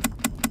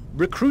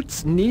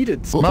Recruits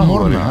needed.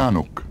 أمرنا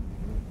هانك.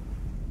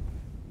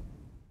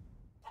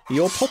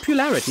 Your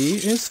popularity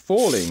is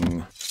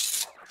falling.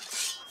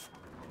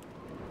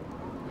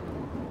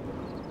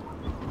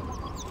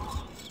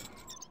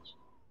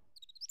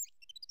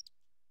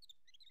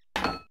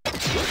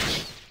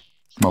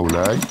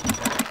 مولاي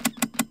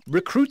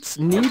Recruits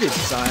needed,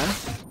 sire.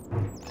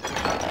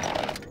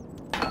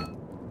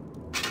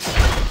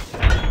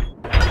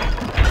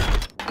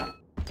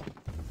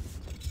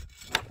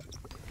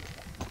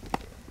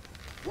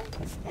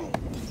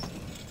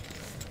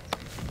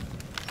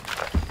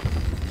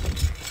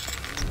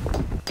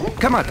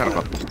 كما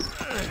ترغب.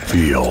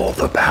 Feel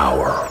the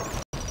power.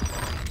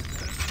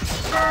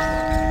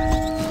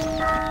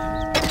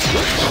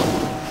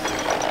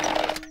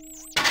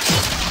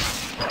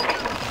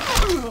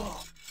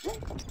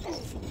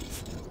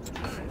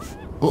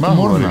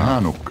 أمرنا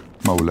هانك.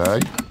 مولاي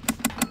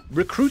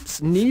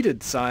Recruits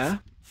needed, sire.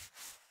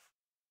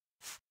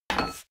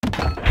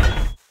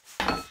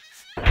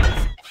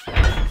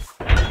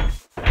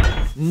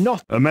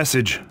 Not. A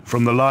message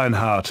from the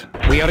Lionheart.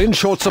 We are in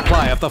short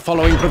supply of the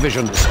following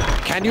provisions.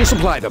 Can you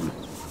supply them?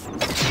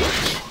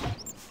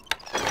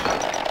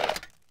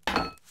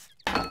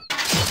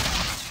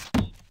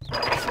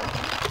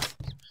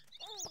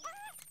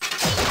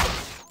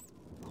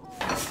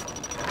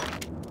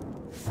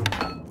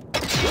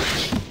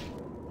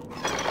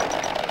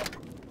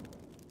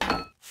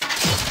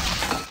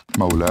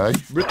 مولاي.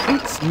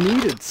 Recruits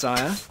needed,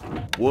 sire.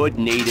 Wood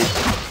needed.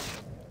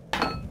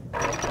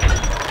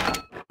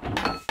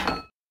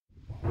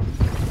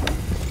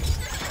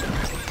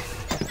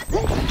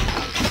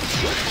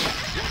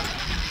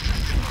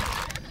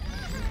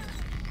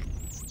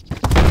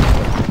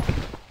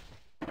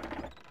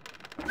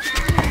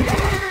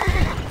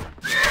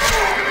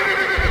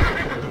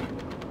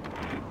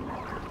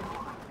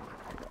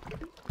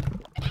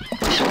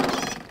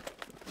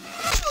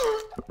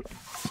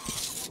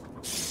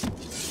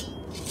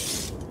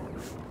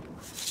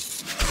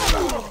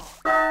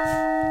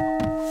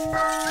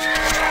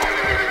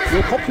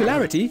 Your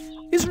popularity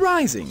is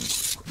rising.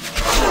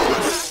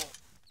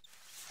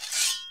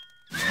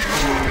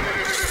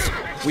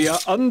 We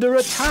are under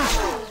attack.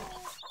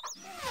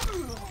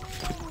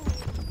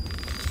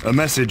 A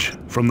message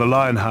from the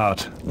Lionheart.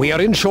 We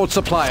are in short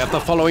supply of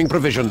the following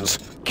provisions.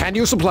 Can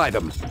you supply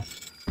them?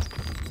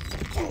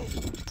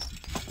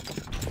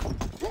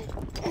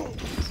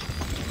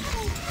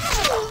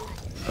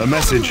 A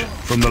message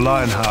from the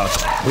Lionheart.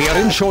 We are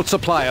in short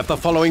supply of the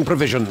following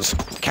provisions.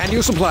 Can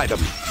you supply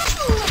them?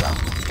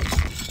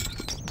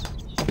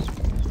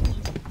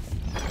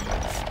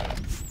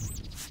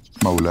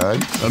 مولاي.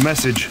 A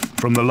message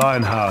from the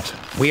Lionheart.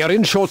 We are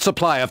in short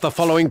supply of the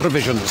following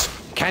provisions.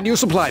 Can you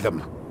supply them?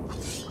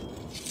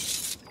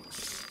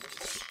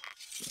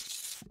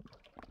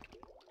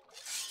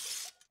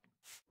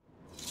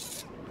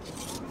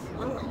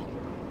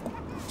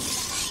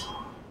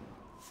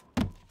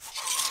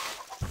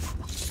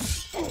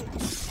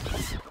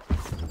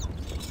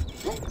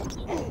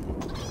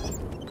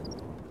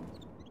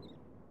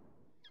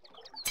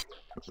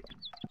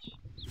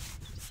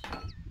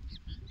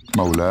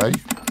 مولاي.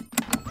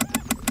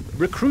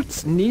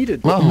 Recruits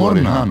needed. ما هو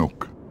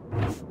رهانك؟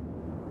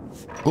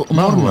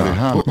 ما هو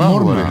رهانك؟ ما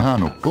هو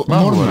رهانك؟ ما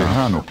هو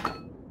رهانك؟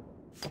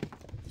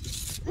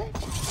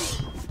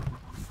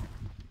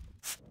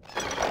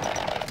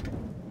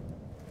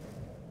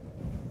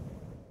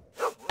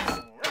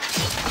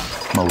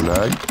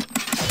 مولاي.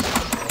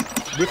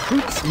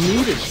 Recruits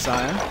needed,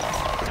 sire.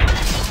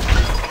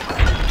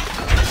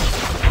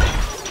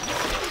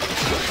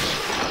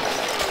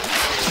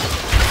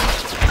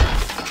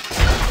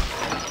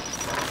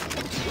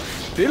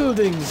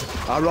 Buildings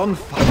are on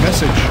fire. A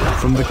message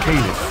from the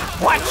Caliph.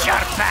 Watch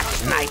your back,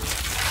 knight.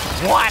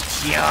 Watch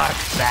your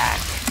back.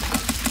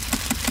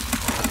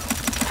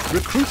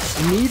 Recruits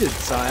needed,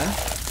 sire.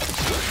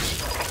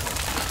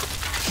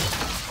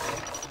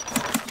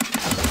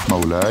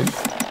 مولاي.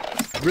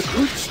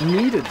 Recruits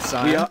needed,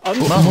 sire. We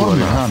are ما هو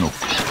رهانك؟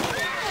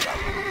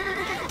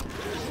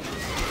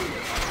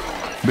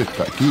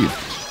 بالتأكيد.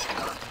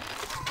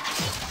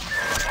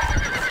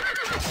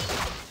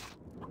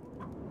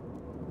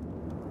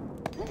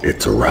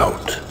 It's a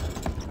rout.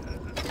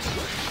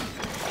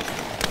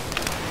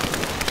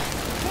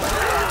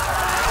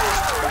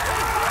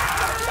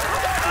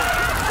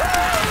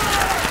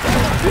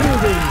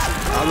 Buildings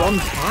are on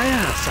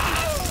fire,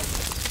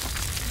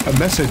 sire. A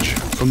message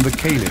from the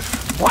Caliph.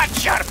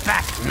 Watch your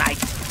back,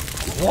 knight.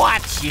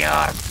 Watch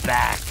your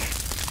back.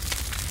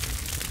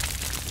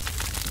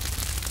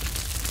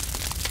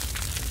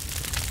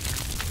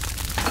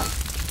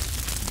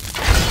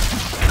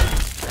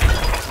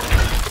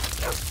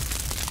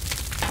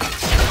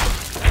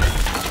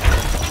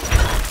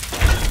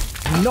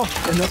 Not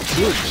enough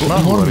wood. ما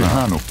هو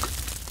رهانك؟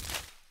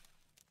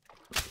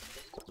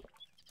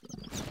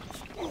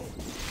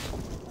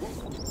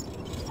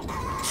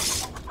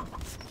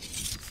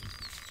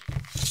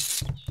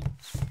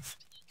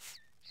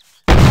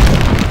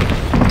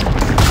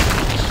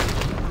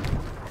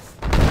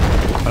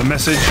 A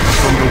message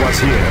from the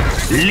Wazir.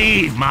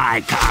 Leave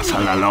my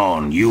castle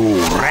alone, you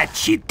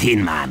wretched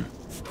tin man.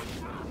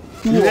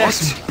 Yes,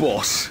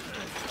 boss.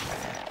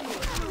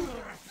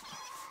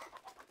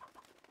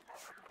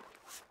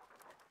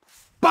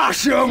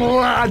 Bash 'em,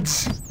 lads!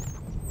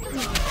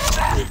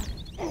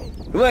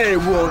 They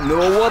won't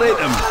know what hit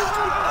 'em.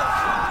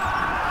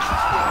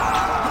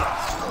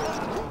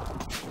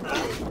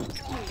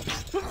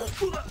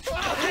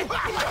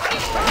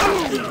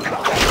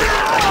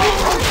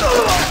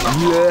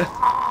 Yeah.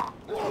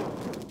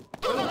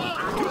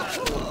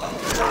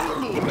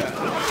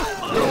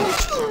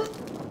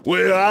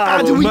 Where are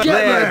How do we them? get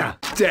They're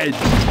there? dead.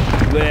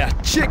 They're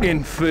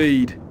chicken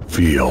feed.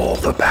 Feel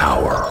the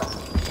power.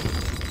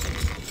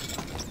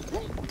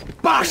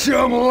 Bash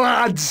 'em,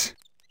 lads!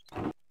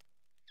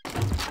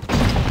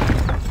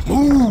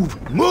 Move!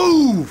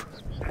 Move!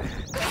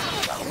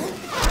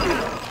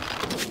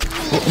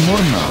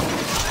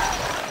 أؤمرنا.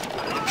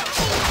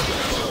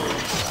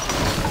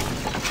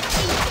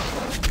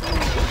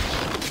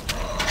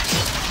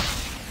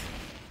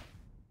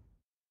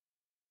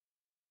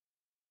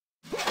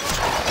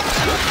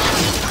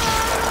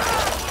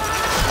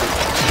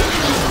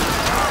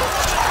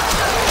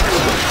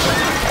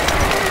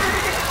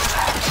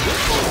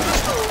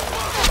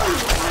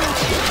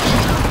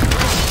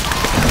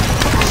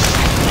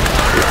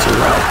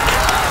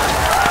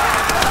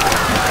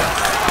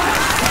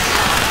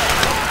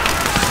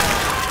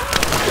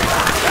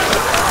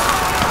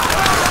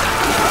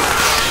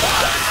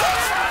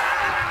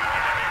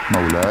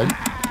 مولاي.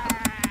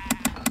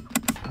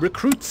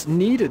 Recruits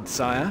needed,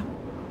 sire.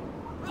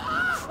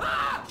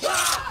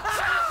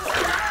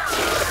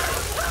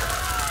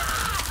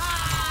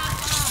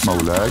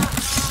 مولاي.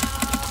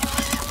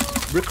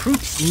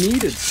 Recruits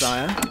needed,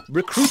 sire.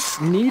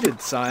 Recruits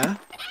needed, sire.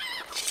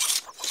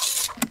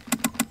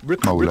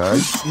 مولاي.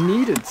 Recruits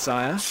needed,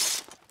 sire.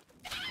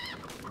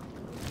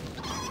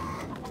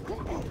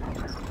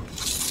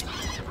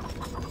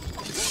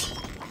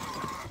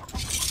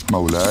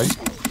 مولاي.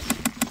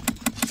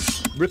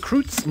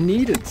 Recruits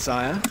needed,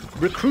 sire.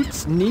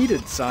 Recruits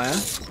needed, sire.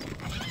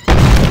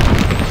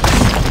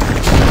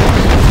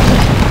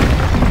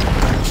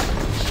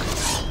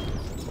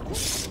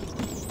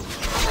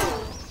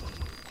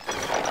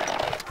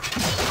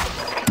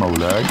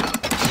 مولاي.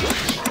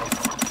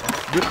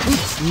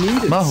 Recruits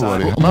needed, ما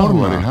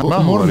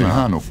هو sire.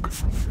 رهانك؟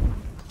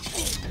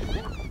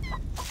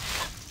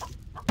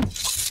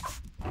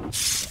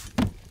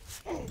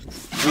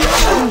 We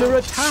are under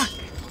attack.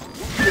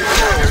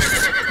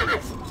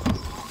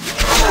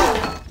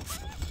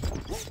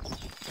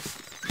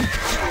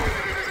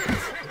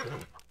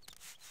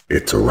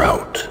 It's a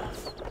rout.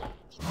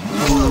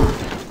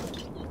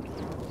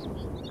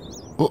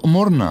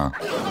 أؤمرنا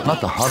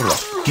نتحرك.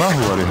 ما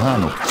هو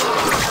رهانك؟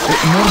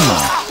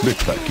 أؤمرنا.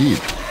 بالتأكيد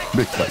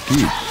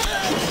بالتأكيد.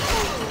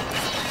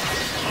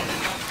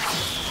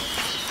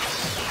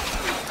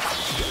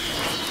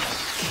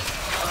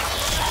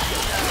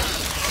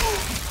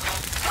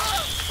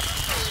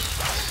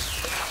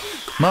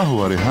 ما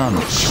هو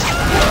رهانك؟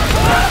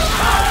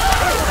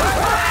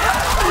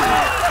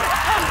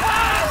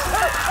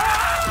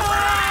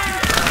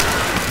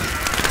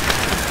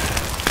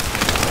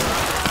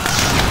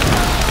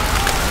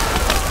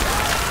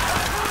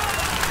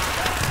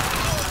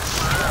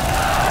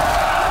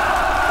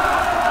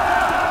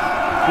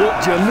 What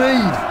do you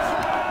need?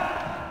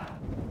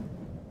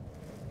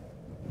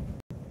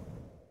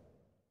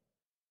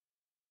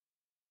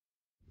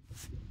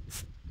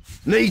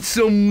 Need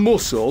some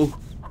muscle?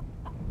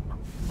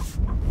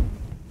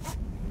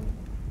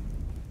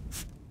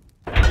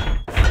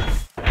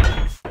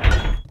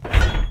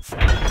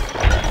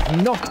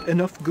 Not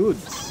enough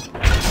goods.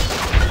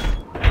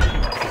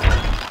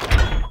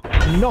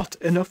 Not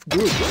enough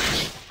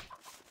goods.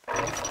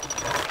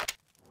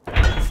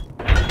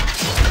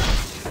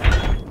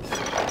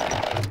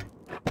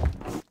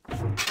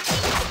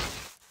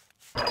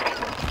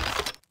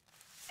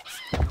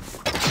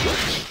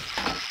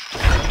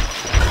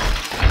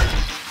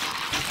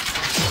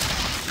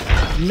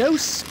 No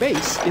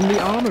space in the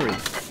armory.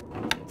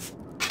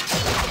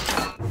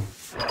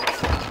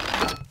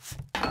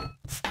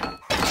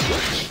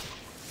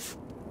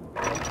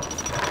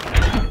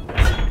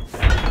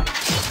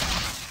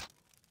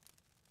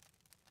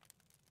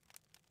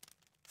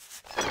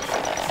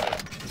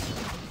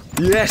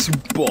 Yes,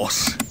 boss.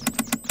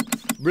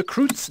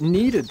 Recruits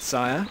needed,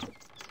 sire.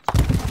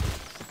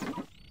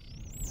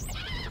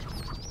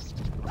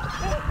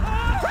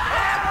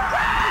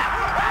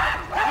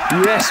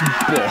 Yes,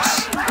 boss.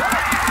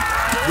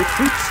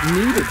 Recruits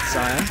needed,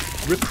 sire.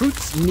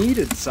 Recruits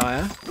needed,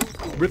 sire.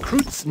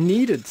 Recruits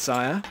needed,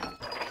 sire.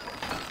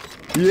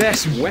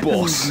 Yes, Weapons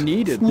boss.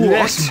 needed.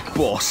 Yes,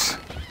 boss.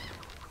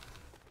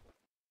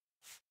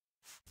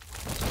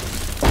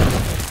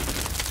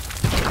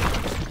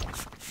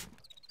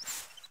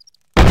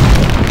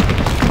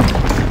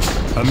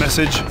 A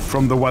message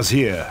from the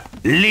Wazir.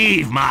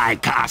 Leave my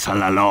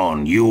castle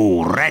alone,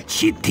 you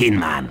wretched tin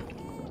man.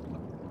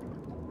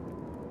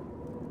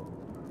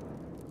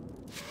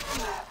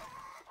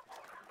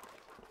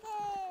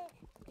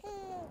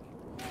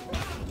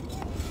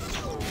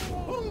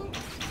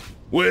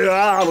 Where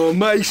are the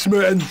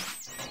macemen?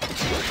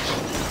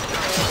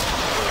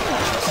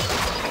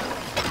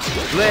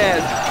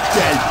 They're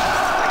dead.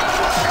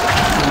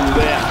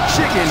 They're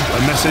chicken.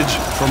 A message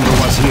from the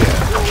Wazir.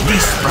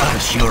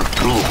 Disperse your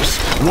troops.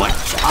 What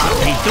are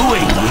they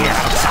doing here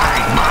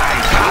outside my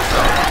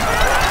castle?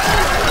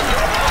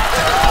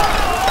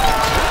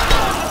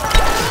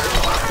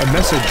 A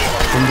message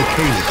from the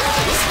Caliph.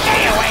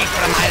 Stay away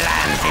from my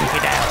lands,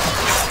 infidel.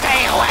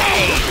 Stay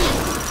away!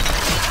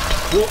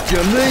 What do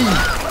you need?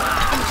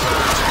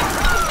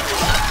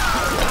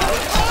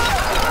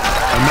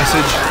 A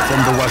message from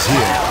the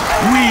Wazir.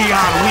 We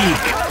are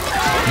weak.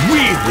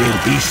 We will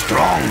be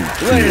strong.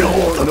 They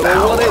Lord don't of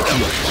know what power. it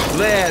is.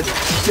 They're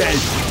dead.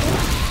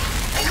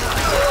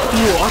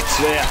 What?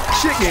 They're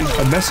chicken.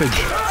 A message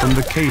from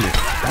the Caliph.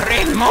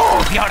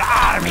 Remove your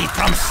army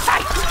from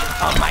sight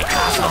of my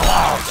castle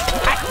walls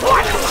at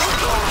once!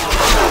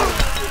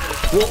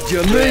 What do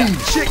you need?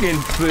 Chicken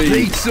feed.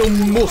 Need some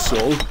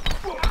muscle?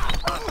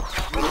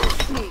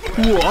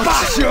 What?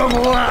 Bash 'em,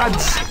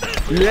 lads!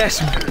 Yes,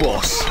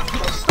 boss.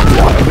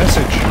 A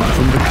message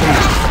from the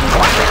Caliph.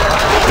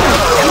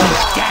 You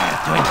dare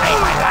to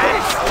invade my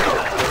lands?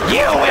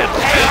 You will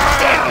pay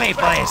dearly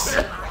for this!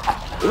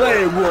 They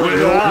were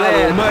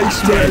their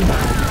macemen.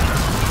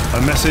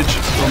 A message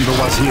from the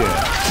Wazir.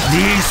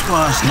 This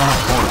was not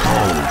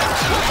foretold.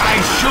 I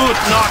should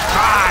not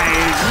die!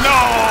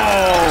 No!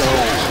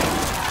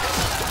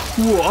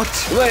 what?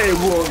 They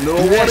won't know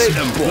what it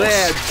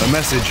is. A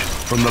message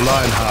from the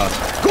Lionheart.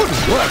 Good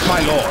work,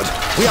 my lord.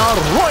 We are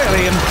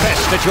royally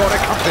impressed at your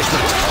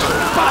accomplishment.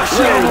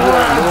 They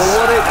won't know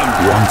what it is.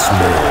 Once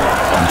more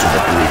onto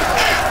the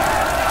breach.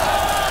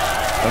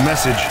 A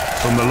message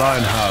from the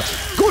Lionheart.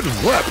 Good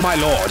work, my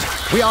lord.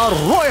 We are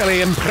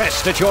royally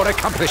impressed at your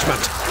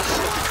accomplishment.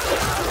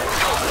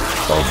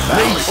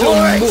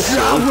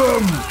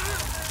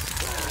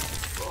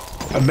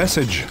 A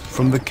message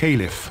from the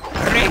Caliph.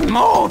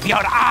 Remove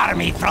your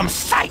army from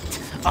sight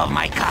of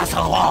my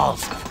castle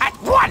walls at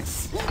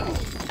once!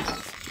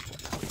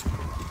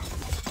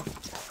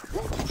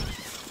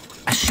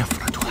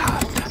 الشفرة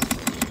حادة.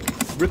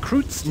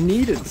 Recruits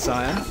needed,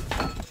 sire.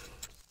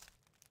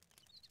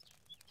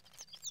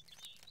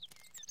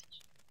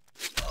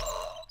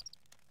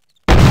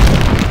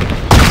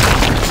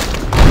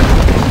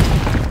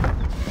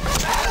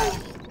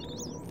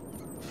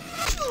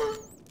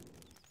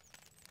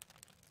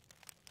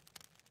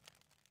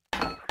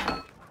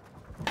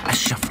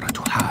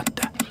 الشفرة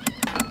حادة.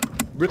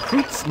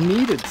 Recruits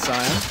needed,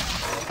 sire.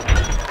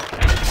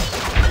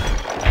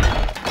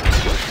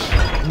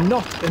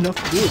 Not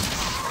enough goods.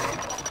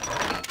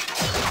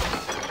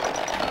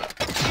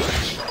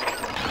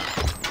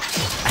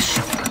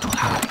 الشفرة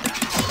حادة.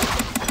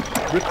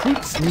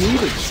 Recruits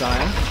needed,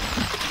 sire.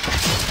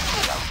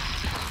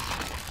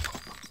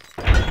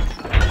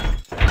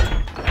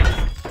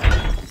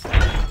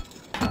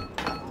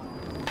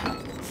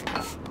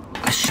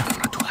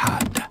 الشفرة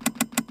حادة.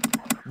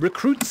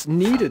 Recruits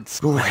needed,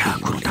 sire.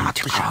 ويأكل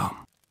الانتقام.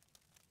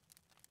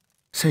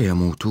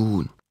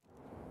 سيموتون.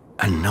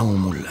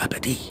 النوم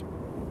الأبدي.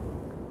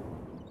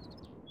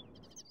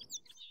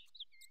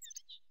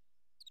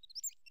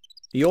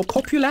 Your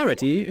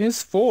popularity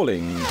is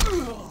falling.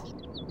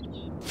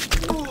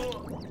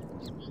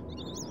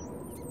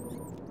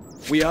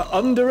 We are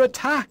under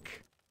attack.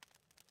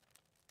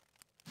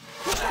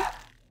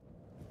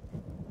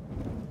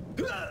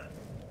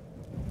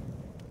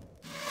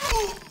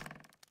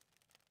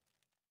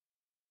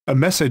 A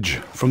message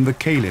from the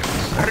Caliph.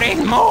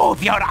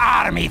 Remove your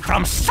army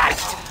from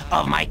sight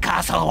of my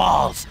castle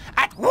walls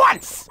at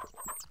once!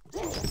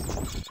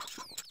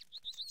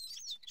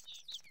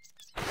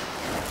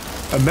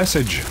 A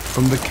message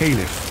from the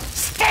Caliph.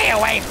 Stay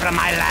away from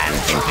my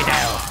lands,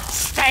 infidel!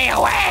 Stay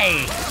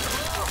away!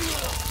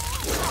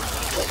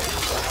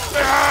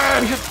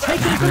 We have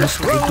taken the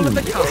throne of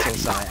the castle,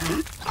 sire.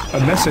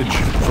 A message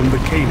from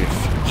the Caliph.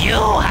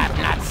 You have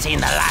not seen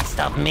the last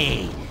of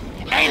me,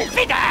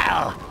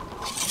 infidel!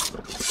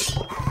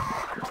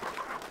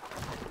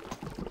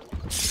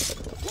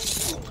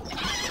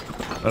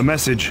 A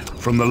message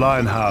from the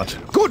Lionheart.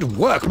 Good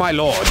work, my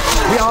lord.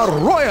 We are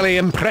royally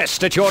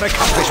impressed at your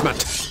accomplishment.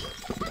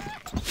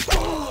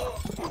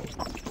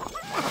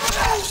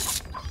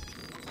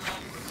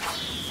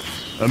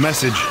 A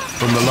message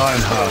from the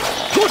Lionheart.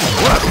 Good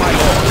work, my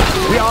lord.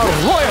 We are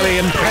royally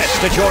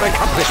impressed at your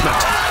accomplishment.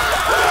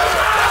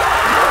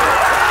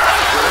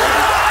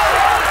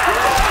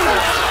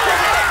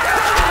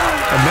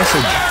 A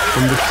message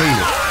from the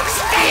Caliph.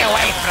 Stay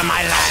away from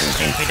my lands,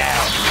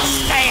 infidel!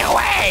 Stay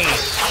away!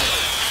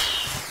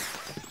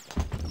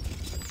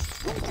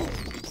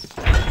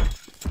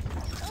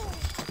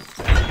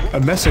 A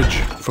message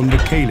from the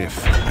Caliph.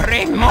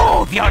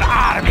 Remove your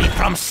army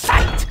from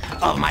sight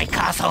of my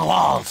castle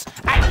walls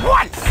at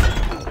once!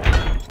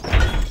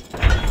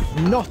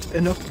 Not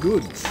enough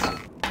goods.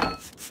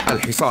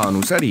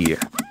 الحصان سريع.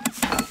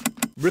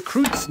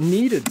 Recruits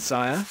needed,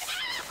 sire.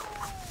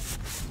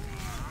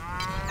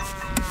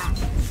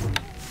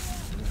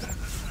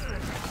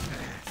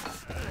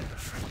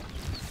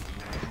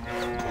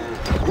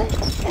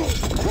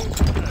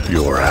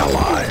 Your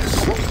allies.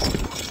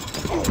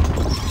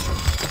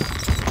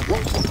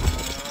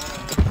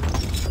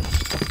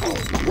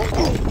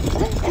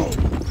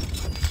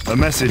 A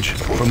message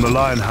from the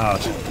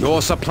Lionheart.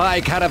 Your supply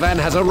caravan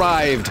has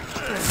arrived.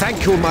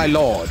 Thank you, my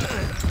lord.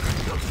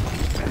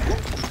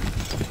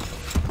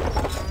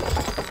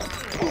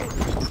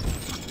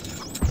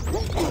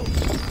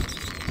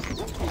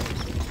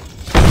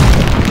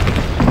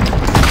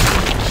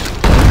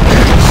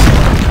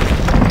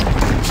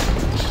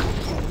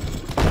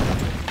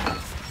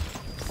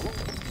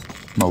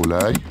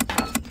 مولاي.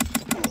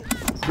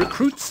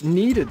 Recruits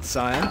needed,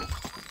 sire.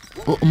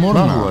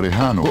 أؤمرنا. ما هو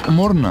رهانك؟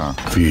 أؤمرنا.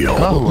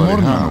 ما هو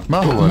رهانك؟ ما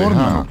هو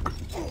رهانك؟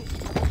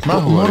 ما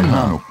هو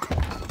رهانك؟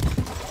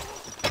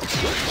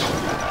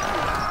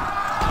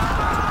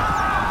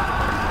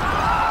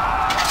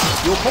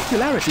 Your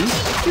popularity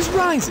is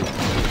rising.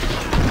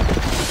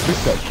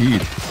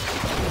 بالتأكيد.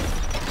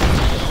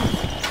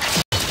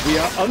 We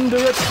are under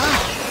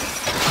attack.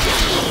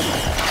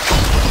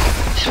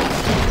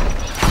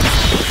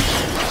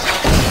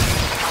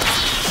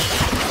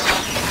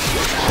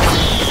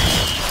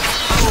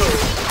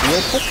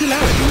 Your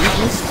popularity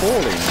is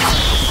falling.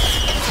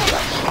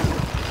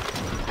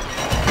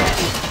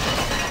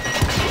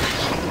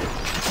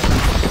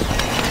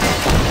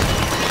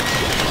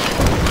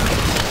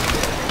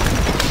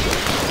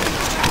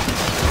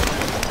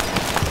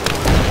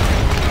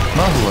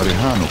 ما هو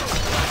رهانك؟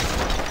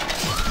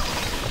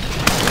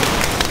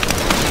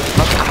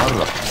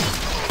 نتحرك.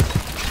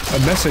 A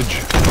message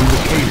from the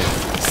Caliph.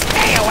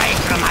 Stay away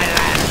from my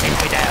lands,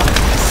 infidel!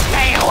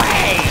 Stay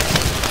away!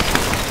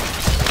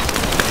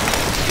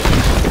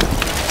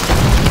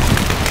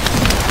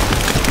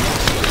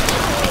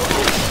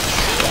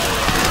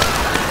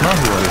 ما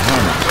هو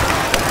رهانك؟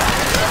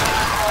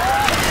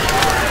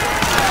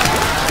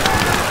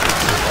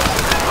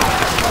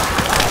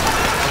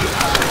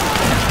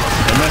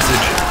 A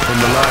message from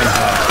the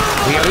Lionheart.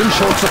 We are in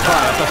short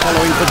supply of the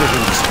following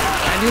provisions.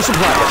 Can you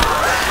supply it?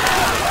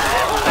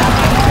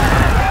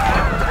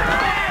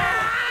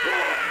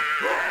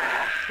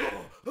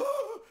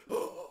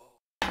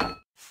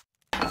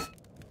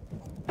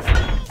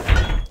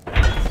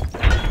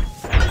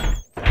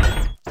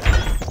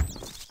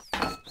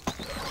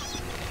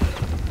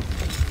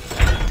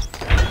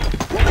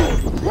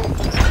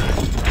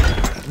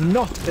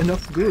 Not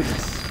enough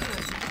goods.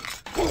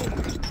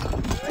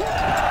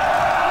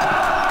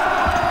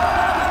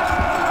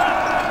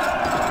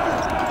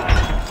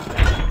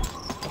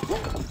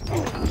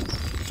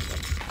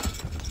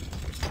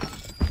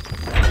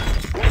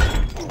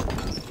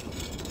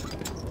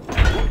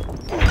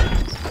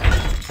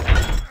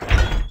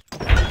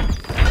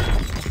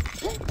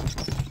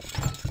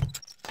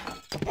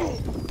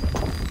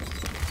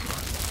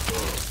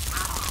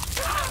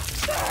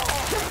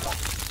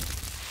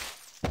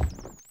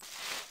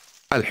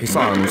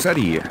 الحصان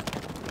سريع.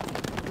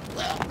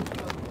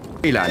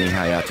 إلى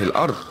نهايات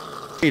الأرض.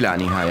 إلى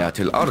نهايات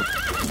الأرض.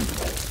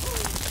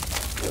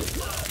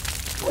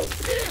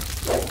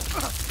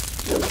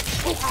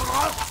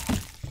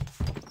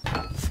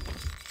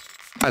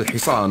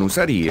 الحصان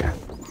سريع.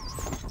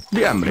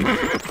 بأمرك.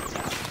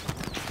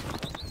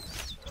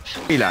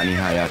 إلى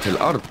نهايات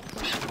الأرض.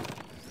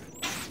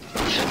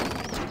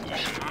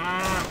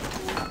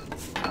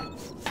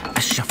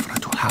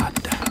 الشفرة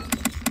حادة.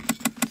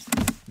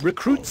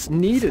 Recruits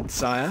needed,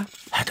 sire.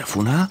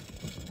 هدفنا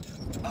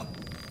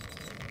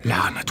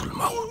لعنة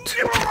الموت.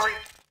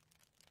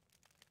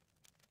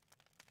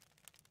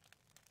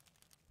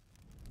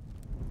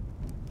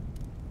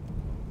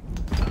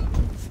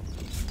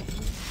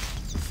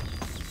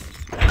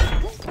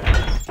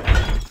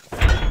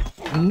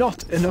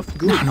 Not enough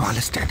goods. نحن على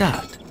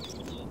استعداد.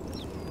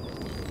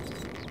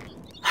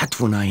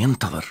 هدفنا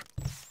ينتظر.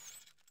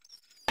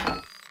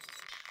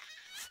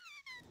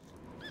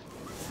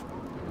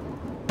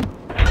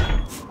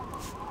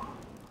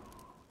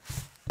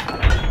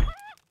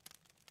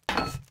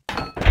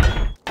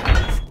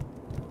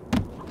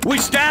 We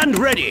stand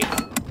ready!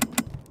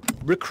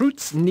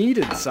 Recruits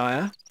needed,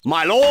 sire.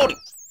 My lord,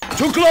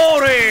 to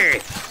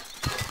glory!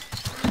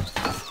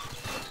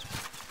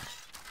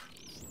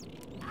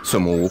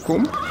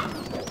 سموكم.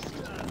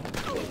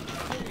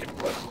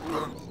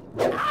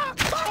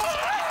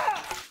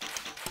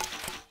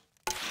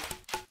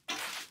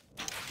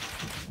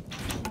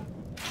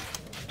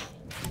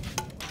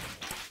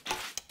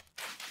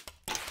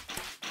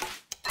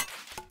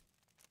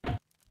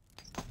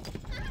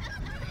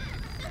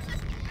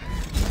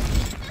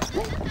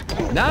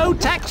 No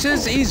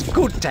taxes is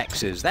good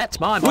taxes. That's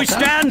my motto. We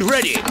stand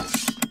ready!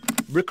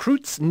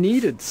 Recruits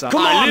needed, sire.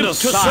 I live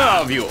to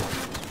serve you!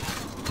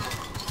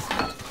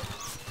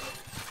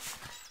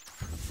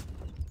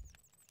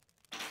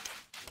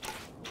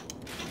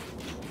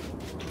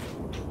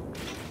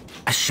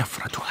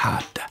 الشفرة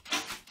حادة.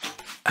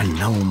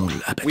 النوم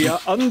الأبدي. We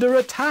are under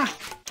attack.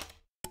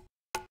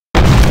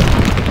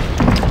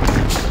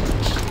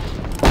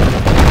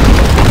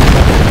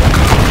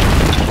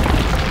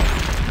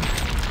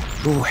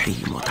 روحي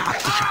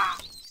متعطشة.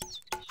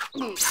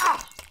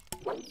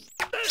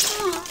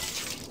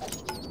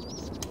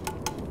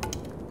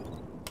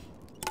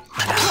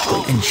 ملاك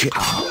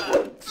الانشئة.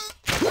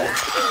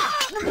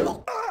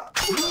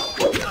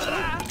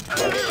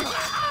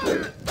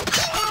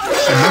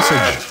 A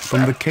message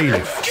from the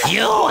Caliph.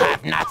 You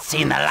have not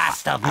seen the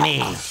last of me,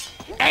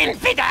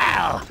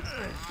 infidel!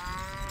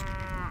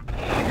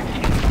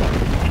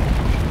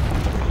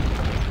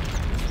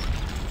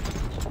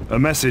 A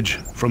message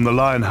from the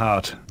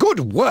Lionheart. Good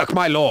work,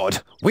 my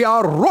lord. We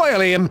are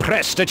royally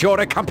impressed at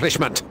your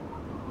accomplishment.